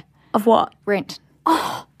other day. Of what? Rent.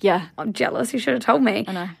 Oh, yeah. I'm jealous. You should have told me.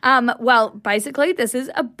 I know. Well, basically, this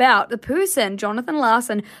is about the person, Jonathan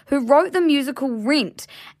Larson, who wrote the musical Rent.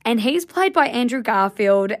 And he's played by Andrew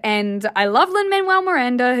Garfield. And I love Lin-Manuel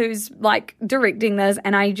Miranda, who's, like, directing this.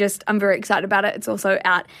 And I'm very excited about it. It's also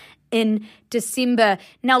out in December.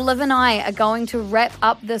 Now, Liv and I are going to wrap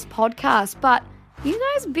up this podcast, but you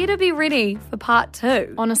guys better be ready for part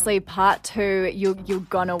 2. Honestly, part 2, you're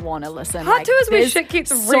gonna want to listen. Part 2 is where shit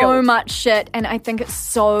gets real. So much shit, and I think it's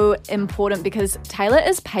so important because Taylor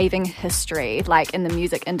is paving history, like in the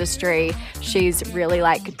music industry. She's really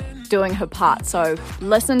like doing her part. So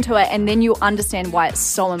listen to it, and then you'll understand why it's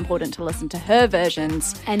so important to listen to her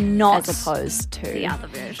versions and not as opposed to the other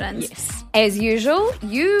versions. Yes. As usual,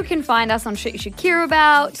 you can find us on Shit You Should Care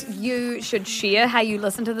About. You should share how you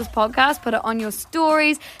listen to this podcast, put it on your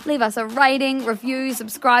stories, leave us a rating, review,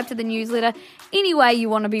 subscribe to the newsletter. Any way you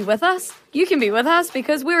want to be with us, you can be with us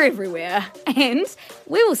because we're everywhere. And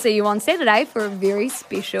we will see you on Saturday for a very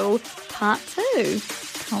special part 2.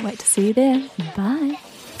 Can't wait to see you there. Bye.